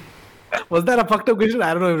Actually, Was that a fucked up question?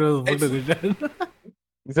 I don't know if it was a fucked up question.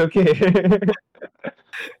 It's okay.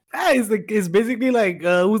 Yeah, it's basically like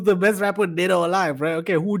who's the best rapper dead or alive, right?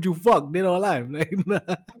 Okay, who would you fuck, dead or alive? Like,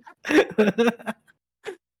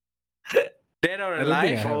 dead or I don't think I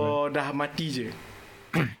alive have. or dah mati je?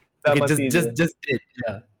 Okay, Mati je. just dead.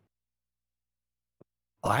 Yeah.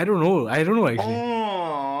 Oh, I don't know. I don't know actually.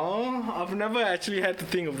 Oh, I've never actually had to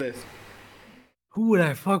think of this. Who would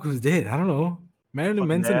I fuck who's dead? I don't know. Marilyn Fuck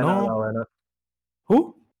Manson? Diana lah, No. why not?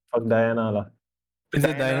 Who? Fuck Diana lah.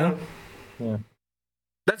 Princess Diana? Yeah.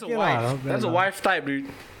 That's a Okay wife. lah, not bad That's a lah. wife type, dude.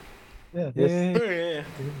 Yeah. Yeah.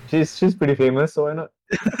 Yeah. She's pretty famous, so why not?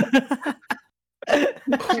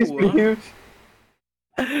 She's Cool, pretty huh? huge.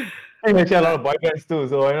 And actually a lot of boyfriends too,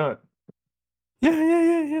 so why not?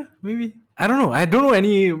 Yeah. Maybe. I don't know. I don't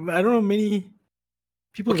know many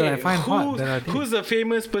people that I find hot that are dead. Who's a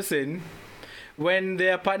famous person when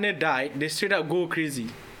their partner died, they straight up go crazy?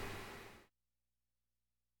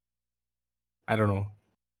 I don't know.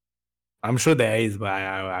 I'm sure there is, but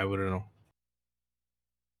I wouldn't know.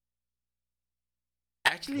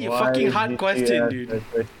 Actually, a Why fucking did hard she question, ask dude. that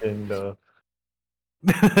question, though?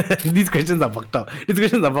 These questions are fucked up. People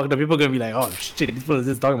are gonna be like, "Oh shit, this person is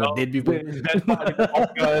just talking about dead people." That part of the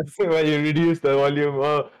podcast where you reduce the volume,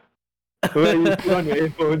 where you put on your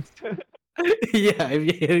headphones. Yeah, if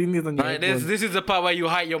you're hearing this on your Alright, headphones. this is the part where you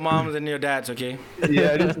hide your moms and your dads, okay?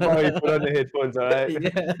 Yeah, this is how you put on the headphones, alright?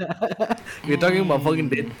 Yeah. We're talking about fucking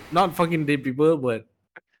dead, not fucking dead people, but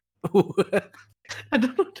I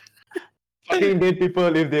don't know Fucking dead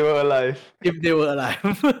people if they were alive. if they were alive.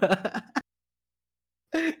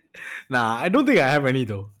 Nah, I don't think I have any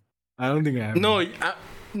though. I don't think I have. No, any.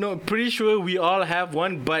 no, pretty sure we all have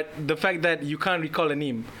one, but the fact that you can't recall a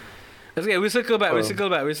name. Okay, we circle back, we circle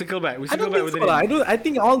back I with don't the think so. name. I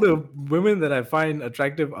think all the women that I find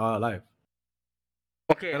attractive are alive.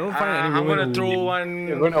 Okay, I don't find any I'm women gonna who- throw You're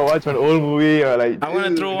one. gonna watch an old movie or like. I'm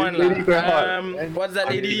gonna throw "This one. lady quite hot," and What's that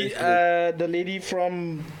fucking lady? next to it. The lady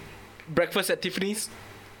from Breakfast at Tiffany's.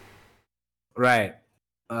 Right.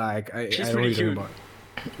 I She's know pretty what you're talking cute. about.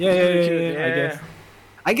 Yeah, Pretty cute, yeah.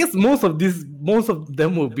 I guess most of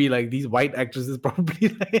them will be like these white actresses, probably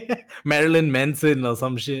like Marilyn Manson or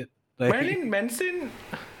some shit. Like, Marilyn Manson.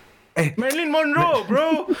 Eh, Marilyn Monroe,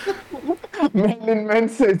 bro. Marilyn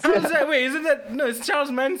Manson. How's that? Wait, isn't that? No, it's Charles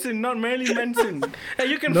Manson, not Marilyn Manson. Hey,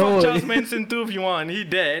 you can No. fuck Charles Manson too if you want. He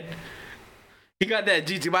dead. He got that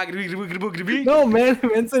no, Marilyn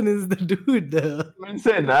Manson is the dude.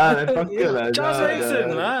 Manson, that fucker, lah. Charles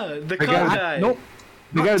Manson, the car guy- guy. No,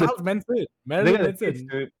 The not guy with Charles Manson. the Marilyn guy that Manson. kicks,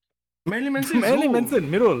 dude. Marilyn Manson. is Marilyn who? Manson,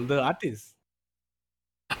 Mirror, the artist.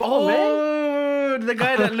 Oh, the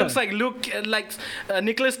guy that looks like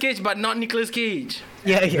Nicolas Cage, but not Nicolas Cage.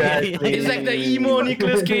 Yeah. Exactly. It's like the emo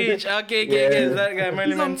Nicolas Cage. Okay, it's that guy,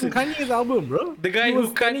 Marilyn He's on Manson. Kanye's album, bro. The guy He who was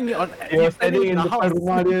standing on. He was standing in the the house.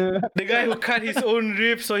 rumah dia. The guy who cut his own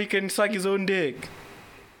ribs so he can suck his own dick.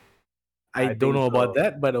 I I don't think know about so.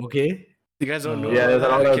 that, but okay. You guys don't know. Yeah, there's a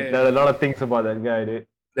lot Okay. of there are a lot of things about that guy, dude.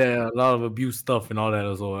 There are a lot of abuse stuff and all that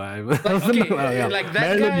also. okay, like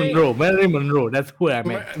that guy- Marilyn Monroe. That's who I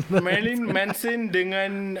meant. Marilyn Manson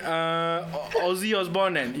dengan Ozzy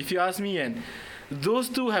Osbourne, and if you ask me, and those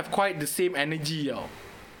two have quite the same energy, yo.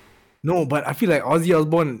 No, but I feel like Ozzy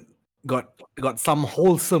Osbourne got some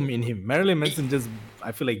wholesome in him. Marilyn Manson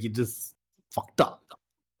I feel like he just fucked up.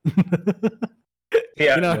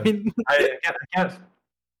 Yeah, You know what I mean? I can't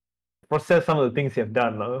process some of the things you have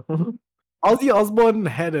done, lah. Ozzy Osbourne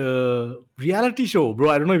had a reality show, bro.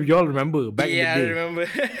 I don't know if y'all remember back Yeah, I in the day. remember.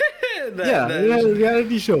 He had a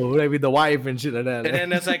reality show like with the wife and shit like that. And then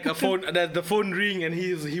there's like a phone, the phone ring, and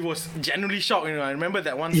he was genuinely shocked. You know, I remember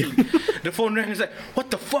that one scene. The phone rang. He's like, "What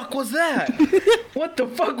the fuck was that? What the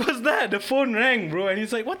fuck was that?" The phone rang, bro, and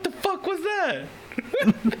he's like, "What the fuck was that?"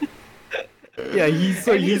 Yeah, he's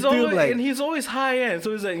He's still always, like and he's always high end,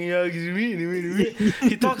 so he's like, yeah,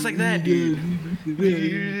 he talks like that, dude.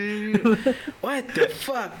 What the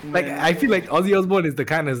fuck, man? like I feel like Ozzy Osbourne is the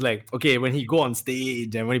kind that's like, okay, when he go on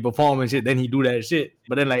stage and when he perform and shit, then he do that shit.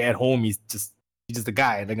 But then like at home he's just a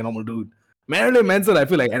guy, like a normal dude. Marilyn Manson, I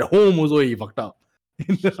feel like at home also he fucked up.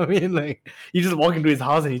 You know what I mean? Like he just walk into his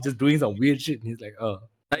house and he's just doing some weird shit and he's like, oh.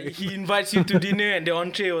 Like, he invites you to dinner, and the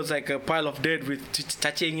entree was like a pile of dirt with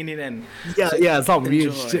cacing in it, and Yeah, some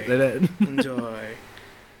weird enjoy. shit like that. enjoy.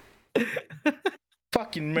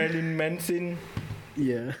 Fucking Marilyn Manson.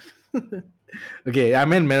 Yeah. Okay, I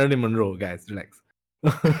meant Marilyn Monroe, guys. Relax.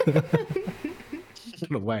 I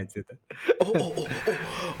don't know why I said that. Oh.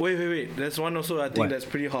 Wait. There's one also I think What? that's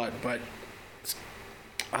pretty hot, but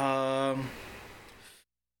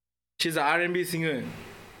she's an R&B singer.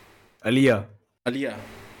 Aaliyah. Aliyah.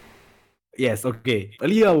 Yes, okay.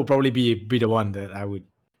 Aaliyah would probably be the one that I would.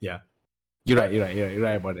 Yeah, you're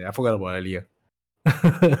right about it. I forgot about Aaliyah.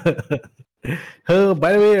 Her,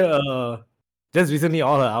 by the way, just recently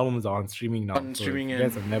all her albums are on streaming now. On So streaming, if you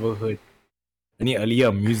guys and have never heard any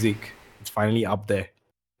Aaliyah music, it's finally up there.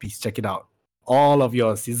 Please check it out. All of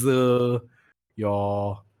your Scissor,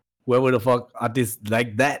 your whoever the fuck artists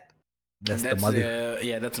like that, that's the mother.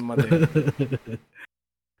 yeah, that's a mother.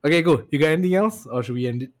 Okay, cool. You got anything else, or should we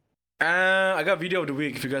end it? I got video of the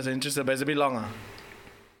week if you guys are interested, but it's a bit long.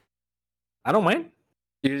 I don't mind.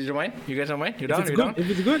 You don't mind? You guys don't mind? You down? If You it's down? good, if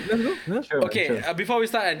it's good, let's go. Yeah. Sure, man, Okay, sure. before we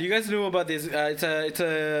start, do you guys know about this? It's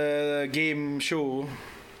a game show.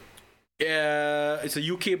 It's a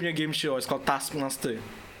UK punya game show. It's called Taskmaster.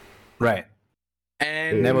 Right.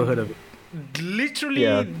 And Never heard of it. literally,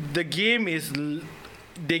 Yeah. the game is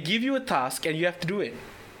they give you a task and you have to do it.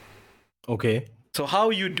 Okay. So how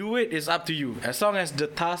you do it is up to you, as long as the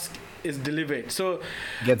task is delivered. So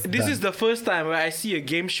Gets this done. is the first time where I see a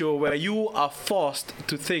game show where you are forced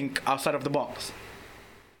to think outside of the box.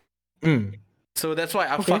 Mm. So that's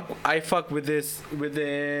why Okay. I fuck with this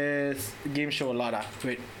game show a lot.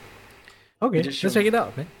 Wait, Okay, just let's show. check it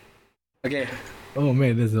out, man. okay, Oh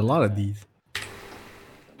man, there's a lot of these.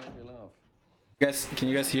 guys, can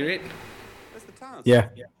you guys hear it? Yeah.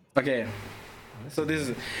 Okay. So this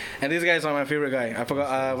guy is my favorite guy. I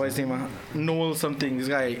forgot what his name. Noel something. This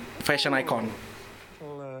guy, fashion icon.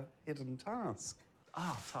 Hidden task.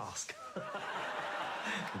 Ah, task.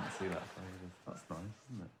 Didn't see that for ages. That's nice,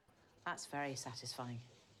 isn't it? That's very satisfying.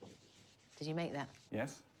 Did you make that?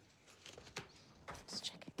 Yes. Just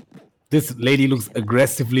check it. This lady looks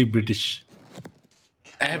aggressively British.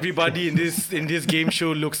 Everybody in this game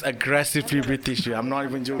show looks aggressively British. I'm not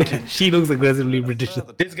even joking. She looks aggressively British.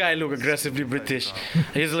 This guy look aggressively British.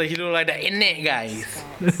 He look like the innate guys.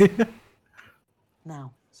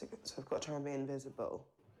 Now. So I've got to try and be invisible.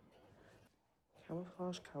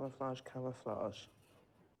 Camouflage, camouflage, camouflage.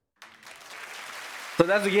 So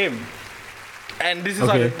that's the game. And this is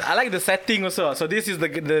Okay. how I like the setting also. So this is the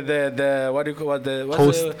what do you call what's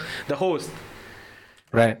Host. the host.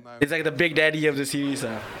 Right. It's like the big daddy of the series.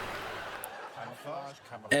 And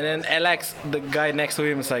then Alex, the guy next to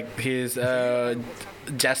him, is like his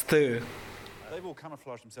jester. They've all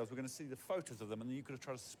camouflaged themselves. We're going to see the photos of them, and then you could have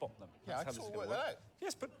tried to spot them. Yeah, I That's how just this is worked gonna that work. out.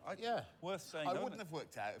 Yes, but Yeah. worth saying. I though, wouldn't isn't have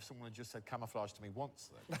worked out if someone had just said camouflage to me once,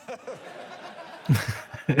 though.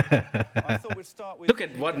 it? I thought we'd start with. Look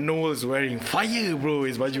at what Noel is wearing. Fire, bro,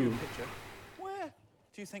 is baju. Picture. Where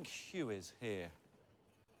do you think Hugh is here?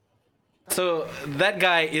 So that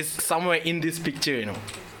guy is somewhere in this picture, you know.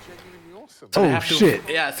 It's genuinely awesome. So they Oh have to- shit.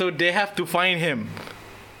 Yeah, so they have to find him.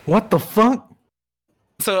 What the fuck?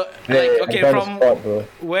 So Hey, like, okay, I found a from spot, bro.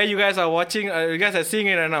 where you guys are watching, you guys are seeing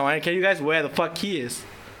it right now. Right? Can you guys where the fuck he is?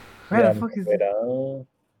 Where Yeah, the fuck is wait, it?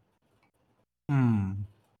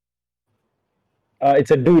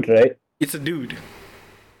 it's a dude, right? It's a dude.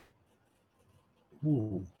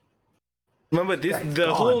 Ooh. Remember this? That's The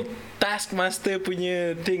gone. whole Taskmaster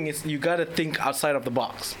punya thing is you gotta think outside of the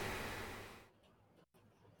box.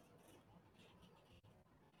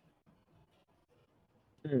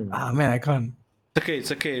 Ah man, I can't.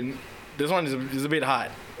 It's okay. This one is a bit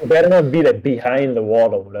hard. Better not be like behind the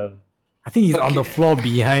wall or whatever. I think he's on the Okay. floor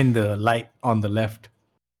behind the light on the left.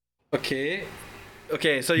 Okay.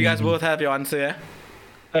 Okay, so you guys both have your answer, yeah?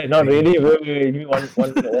 Hey, not really, bro. Give me one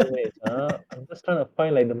minute. I'm just trying to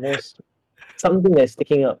find like the most something that's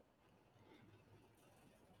sticking up.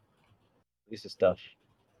 This is tough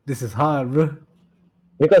This is hard, bro.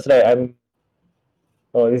 because like I'm.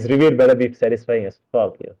 Oh, this reveal better be satisfying as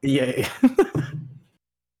fuck. Yeah. Yeah.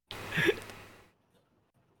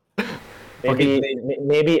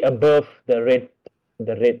 Maybe above the red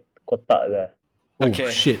kotak there. Oh Okay.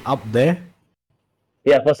 shit, up there?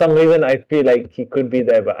 Yeah, for some reason I feel like he could be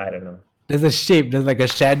there, but I don't know. There's a shape, there's like a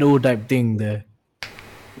shadow type thing there.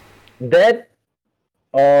 That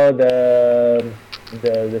or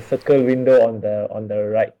the circle window on the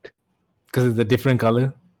right. Because it's a different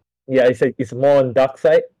color. Yeah, it's more on dark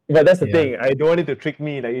side. But that's the Yeah. thing. I don't want it to trick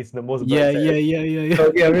me. Like it's the most. Yeah, bright side. yeah.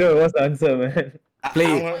 Okay, I mean, what's the answer, man? Play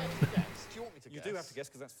I'm it. gonna- Yes. Do you want me to You guess? do have to guess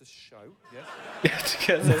because that's the show. Yes. Yeah,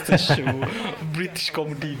 because that's a show. British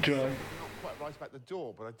comedy drama. You're not quite right about the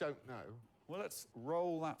door, but I don't know. Well, let's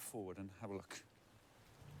roll that forward and have a look.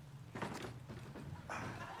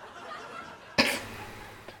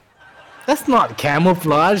 That's not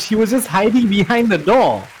camouflage. He was just hiding behind the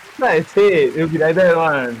door. That's it. It'll be like that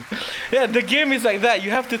one. Yeah, the game is like that.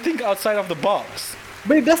 You have to think outside of the box.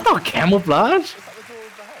 Wait, that's not camouflage. Is that the door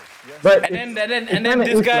of the house? Yes, But And then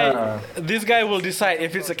this guy will decide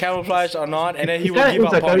if it's a camouflage or not, and then he will give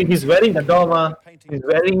out points. He's wearing the door, ma. Painting He's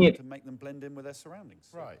wearing it. to make them blend in with their surroundings.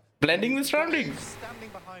 Right. Blending with surroundings. Standing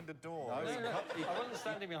behind a door. I wasn't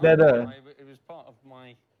standing behind Leather. it was part of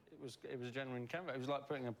my. It was a genuine camera. It was like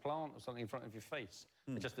putting a plant or something in front of your face.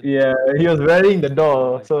 Just a, Yeah, he was wearing the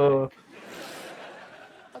door, so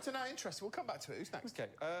I don't know, interesting. We'll come back to it. Who's next? Okay,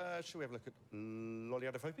 shall we have a look at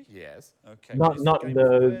Lolliadophobia? Yes. Okay. not this not game the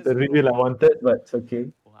requires the reveal I wanted, but it's okay.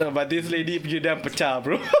 No, but this lady punya dah pecah,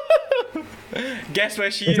 bro. Guess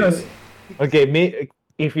where she This is? one- Okay,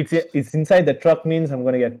 if it's inside the truck means I'm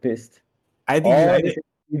gonna get pissed. I think Or you- it's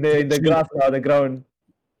in the grass or the ground.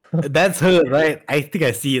 that's her, right? I think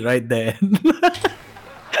I see it right there.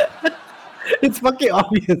 It's fucking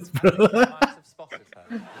obvious, bro. might have spotted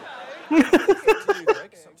her. It's up to you, Greg.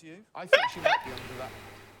 It's up to you. I think she might be under that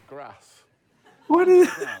grass. What is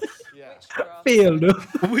Yeah. fail, dude?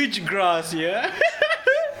 Which grass, yeah?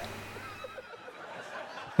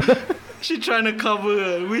 She trying to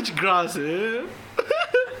cover which grass, eh?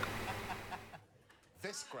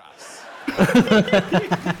 This grass.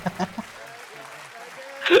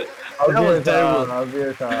 That was terrible.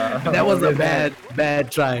 Obvious, That was a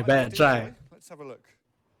bad try. Bad try. Let's have a look.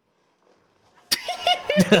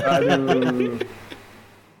 Aduh.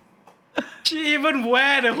 She even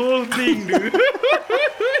wear the whole thing, dude.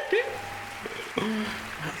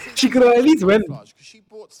 She could have at least went. Because she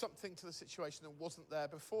brought something to the situation that wasn't there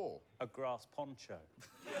before. A grass poncho.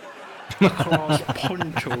 Cross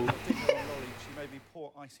poncho. Lolly, she made me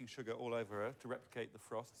pour icing sugar all over her to replicate the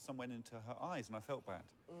frost. Some went into her eyes, and I felt bad.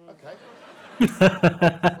 Okay.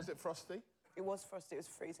 Was it frosty? It was frosty, it was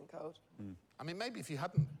freezing cold. I mean, maybe if you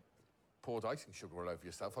hadn't poured icing sugar all over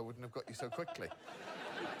yourself, I wouldn't have got you so quickly.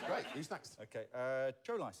 Great. Who's next? Okay,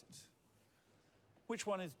 Joe license. Which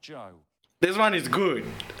one is Joe? This one is good.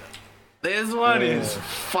 This one is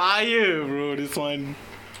fire, bro. This one.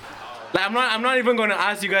 Like I'm not even gonna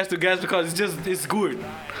ask you guys to guess because it's good.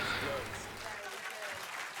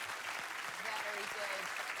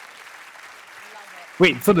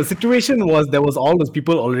 Wait, so the situation was there was all those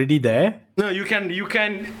people already there? No, you can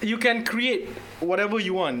create whatever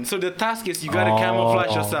you want. So the task is you gotta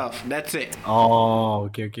camouflage yourself. That's it. Oh,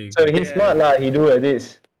 okay. So he's smart lah. He do at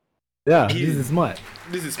this. Yeah, this is smart.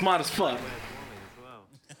 This is smart as fuck.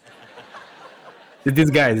 Is this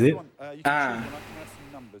guy, is it? You can choose one. I can add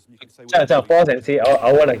some numbers, and you can say Cha, pause and say.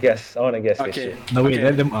 I wanna guess. I wanna guess. this Okay. shit. No, wait, Okay.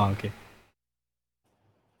 let them. Oh, okay.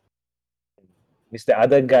 It's the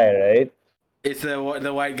other guy, right? It's the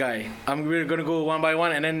white guy. We're gonna go one by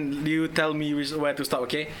one, and then you tell me where to stop.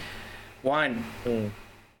 Okay. 1.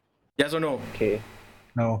 Yes or no? Okay.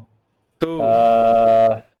 No. 2.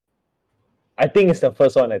 I think it's the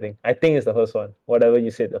first one. I think it's the first one. Whatever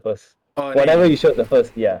you said, the first. Oh, Whatever you showed, the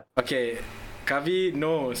first. Yeah. Okay. Kavi,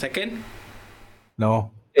 no. Second.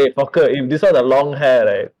 No. Hey, fucker. If this was the long hair,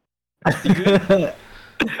 right?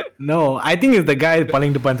 No, I think it's the guy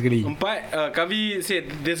paling depan sekali. 4. Kavi said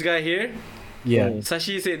this guy here. Yeah.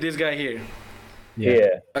 Sashi said this guy here.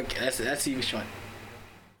 Yeah. Okay, let's see which one.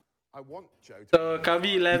 I want Joe to... So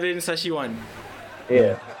Kavi 11, Sashi 1.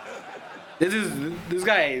 Yeah. This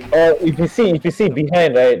guy. Or if you see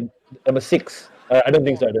behind, right, number 6. I don't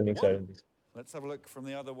think so. Let's have a look from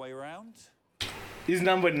the other way around. He's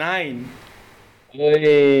number 9.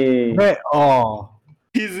 Hey. Wait, oh.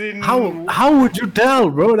 He's in. How would you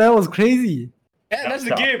tell, bro? That was crazy. Yeah, that's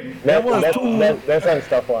the game. That's some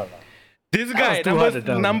stuff one. This guy, was too hard to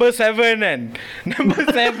tell. number 7 and number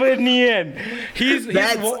 7 and he's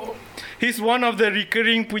one of the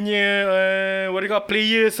recurring punya what do you call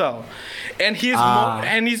players and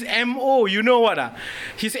his MO, you know what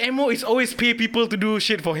his MO is always pay people to do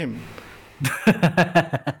shit for him.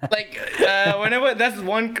 Like whenever that's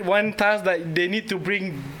one task that they need to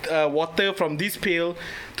bring water from this pail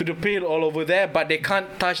to the pail all over there, but they can't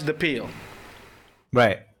touch the pail.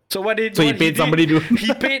 Right. So he paid somebody to-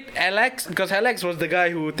 He paid Alex because Alex was the guy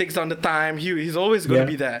who takes down the time. He's always gonna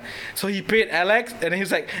be there. So he paid Alex, and then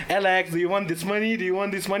he's like, "Alex, do you want this money? Do you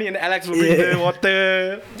want this money?" And Alex will bring the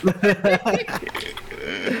water.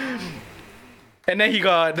 And then he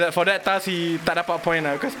got for that task he tak dapat point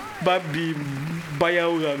lah because babi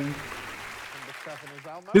bayar orang. Number 7 is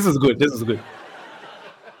Alma. This is good.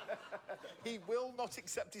 He will not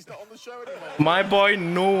accept he's not on the show anymore. My boy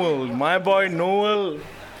Noel,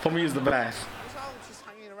 for me is the best. Was Al just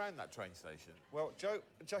hanging around that train station? Well, Joe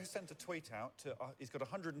sent a tweet out to. He's got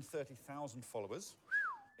 130,000 followers.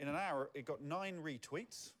 In an hour, it got 9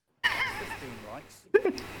 retweets, 15 likes, which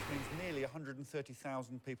means nearly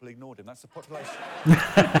 130,000 people ignored him. That's the population.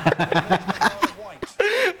 White.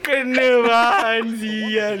 Kena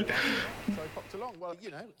sial. So he popped along. Well,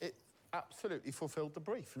 you know, it absolutely fulfilled the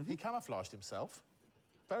brief. He camouflaged himself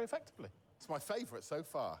very effectively. It's my favourite so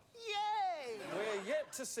far. Yay! We're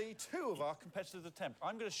yet to see two of our competitors attempt.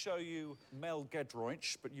 I'm going to show you Mel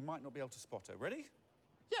Gedroich, but you might not be able to spot her. Ready?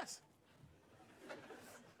 Yes.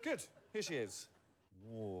 Good. Here she is.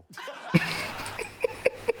 Whoa.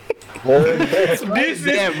 This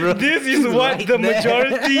is what the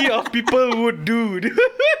majority of people would do.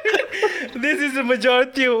 This is the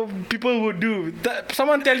majority of people would do.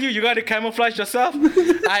 Someone tell you you gotta camouflage yourself.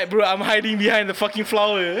 Alright, bro, I'm hiding behind the fucking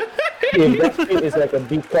flower. If that shit is like a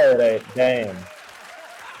decoy, right? Damn.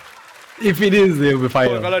 If it is, they'll be Oh,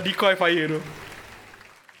 fired. kalau decoy fire tu.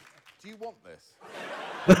 Do you want this?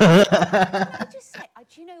 I just say,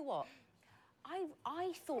 do you know what?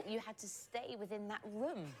 I thought you had to stay within that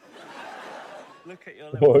room. Look at your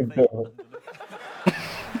Oh little feet. no.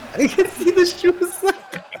 I can see the shoes.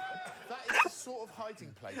 That is the sort of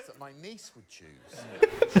hiding place that my niece would choose.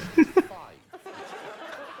 She's 5.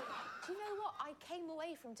 Do you know what? I came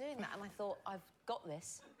away from doing that and I thought, I've got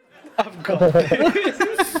this. I've got it.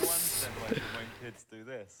 When kids do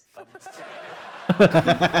this.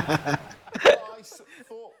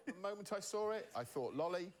 Thought the moment I saw it, I thought,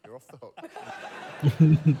 Lolly, you're off the hook.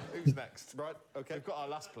 Who's next? Right, okay. We've got our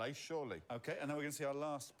last place, surely. Okay, and then we're going to see our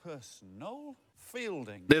last person, Noel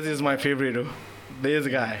Fielding. This is my favorite though. This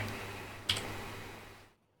guy.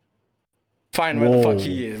 Fine, where the fuck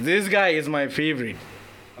he is. This guy is my favorite.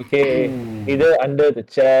 Okay, either under the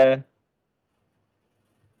chair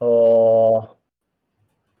or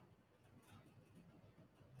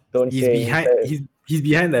don't He's say behind. inside. He's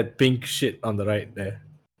behind that pink shit on the right there.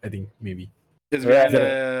 I think maybe. It's Yeah,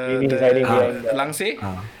 behind maybe he's hiding the behind the-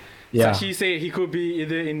 Langse. Yeah. Sashi say he could be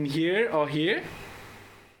either in here or here.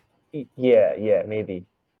 Yeah, maybe.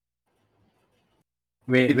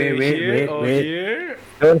 Wait, Either here or wait. here.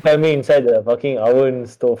 Don't tell me inside the fucking oven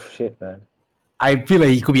stove shit, man. I feel like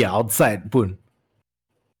he could be outside, Poon.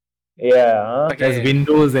 Yeah, huh? Okay. There's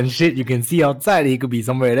windows and shit you can see outside. He could be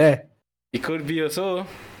somewhere there. It could be also.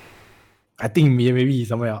 I think maybe he's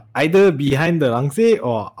somewhere else. Either behind the langse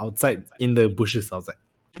or outside in the bushes outside.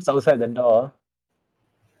 It's outside the door.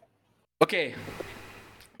 Okay.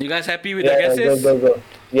 You guys happy with Yeah, the guesses? go.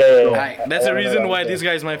 Yeah. Alright, that's the reason why Okay. this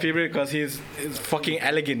guy is my favorite, because he's fucking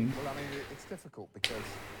elegant. Well, I mean, it's difficult because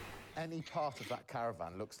any part of that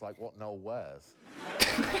caravan looks like what Noel wears.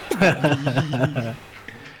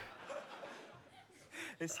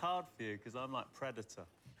 It's hard for you because I'm like Predator.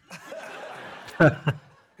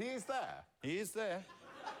 He is there. He is there.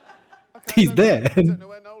 Okay, He's I don't know- there. I don't know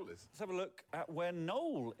where Noel is. Let's have a look at where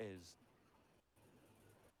Noel is.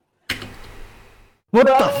 What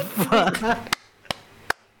the fuck?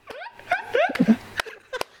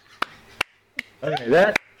 Okay,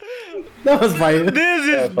 that That was fine. This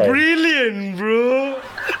is fine. brilliant, bro.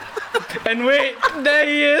 And wait, there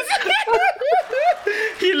he is.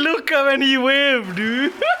 He looked up and he waved,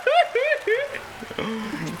 dude.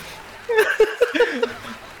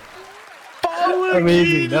 Power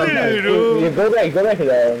Amazing, that was killer, nice. bro. you go back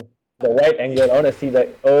to the right angle. I want to see that.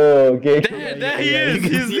 Oh, okay. There he yeah, is. you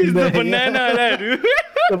can He's see the that, banana there, dude.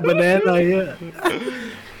 The banana here.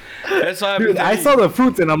 That's why Dude, I saw the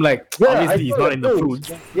fruits and I'm like, Yeah, I obviously he's saw not in the fruits.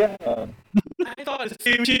 fruits. Yeah. I thought the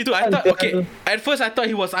same shit too. I thought, okay, at first I thought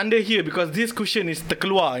he was under here because this cushion is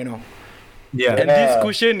terkeluar, you know. Yeah, And this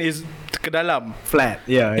cushion is ke dalam. flat.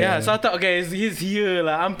 Yeah, Yeah, so I thought, okay, he's here,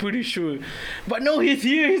 like, I'm pretty sure. But no, he's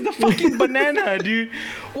here. He's the fucking banana, dude.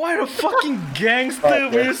 What a fucking gangster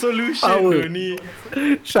way solution, Power. dude. Ni.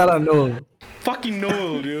 Shut up, no. Fucking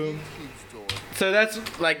Noel, dude. So that's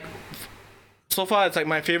like, so far it's like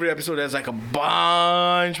my favorite episode. There's like a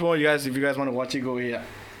bunch more. You guys, if you guys want to watch it, go here.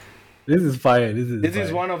 This is fire. This This is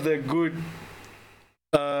fire. one of the good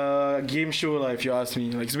game show, like, if you ask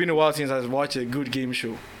me. Like, it's been a while since I've watched a good game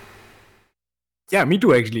show. Yeah, me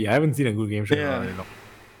too. Actually, I haven't seen a good game show. Yeah. In a while,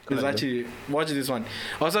 It's actually, watch this one.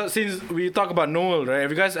 Also, since we talk about Noel, right? Have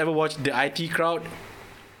you guys ever watched the IT Crowd?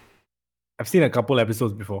 I've seen a couple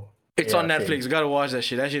episodes before. It's Yeah, on Netflix. same. You gotta watch that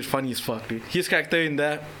shit. That shit's funny as fuck, dude. His character in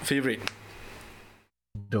that, favorite.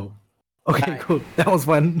 Dope. Okay, Aye. cool. That was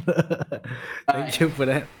fun. Thank you for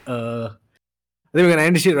that. I think we're gonna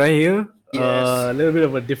end the shit right here. Yes. A little bit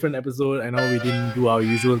of a different episode. I know we didn't do our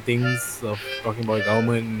usual things of talking about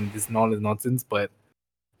government and this all is nonsense, but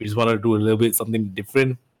we just wanted to do a little bit something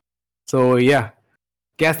different. So yeah,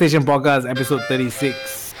 Gas Station Podcast episode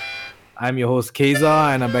 36. I'm your host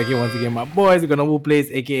Keza, and I'm back here once again. My boys, got Nobu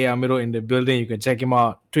Plays, aka Amiro in the building. You can check him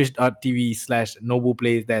out, twitch.tv/Nobu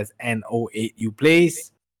Plays. That's NO8U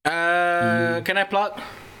Plays. Can I plug?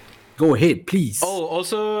 Go ahead, please. Oh,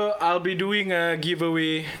 also, I'll be doing a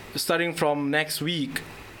giveaway starting from next week.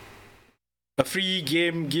 A free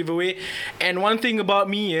game giveaway. And one thing about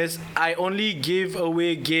me is I only give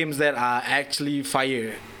away games that are actually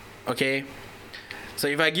fire. Okay? So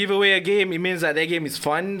if I give away a game, it means that game is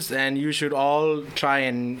fun and you should all try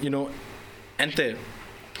and, enter.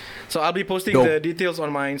 So I'll be posting the details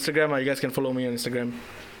on my Instagram. You guys can follow me on Instagram.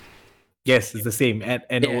 Yes, it's the same at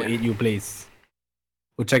NO8U Plays.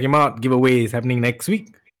 Go check him out. Giveaway is happening next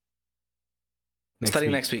week.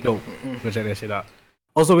 Starting next week. Go check that shit out.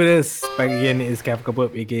 Also with us back again is Kafka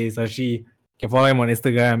Perp, aka Sashi. You can follow him on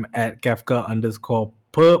Instagram at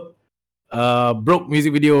Kafka_Perp. Broke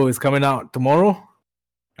music video is coming out tomorrow.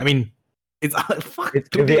 I mean, it's out. Fuck.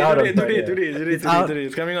 Today. It's out.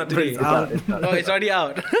 It's coming out today. It's out. Oh, it's already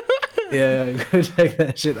out. Yeah, go check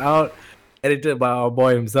that shit out. Edited by our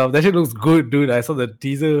boy himself. That shit looks good, dude. I saw the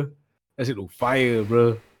teaser. That shit look fire,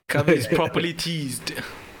 bro. Cover is properly teased.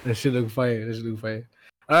 That shit look fire.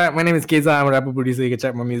 Alright, my name is Keza. I'm a rapper producer. You can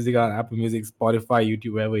check my music out on Apple Music, Spotify,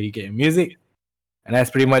 YouTube, wherever you get your music. And that's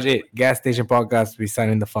pretty much it. Gas Station Podcast. We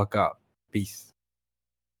signing the fuck out. Peace.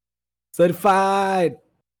 Certified.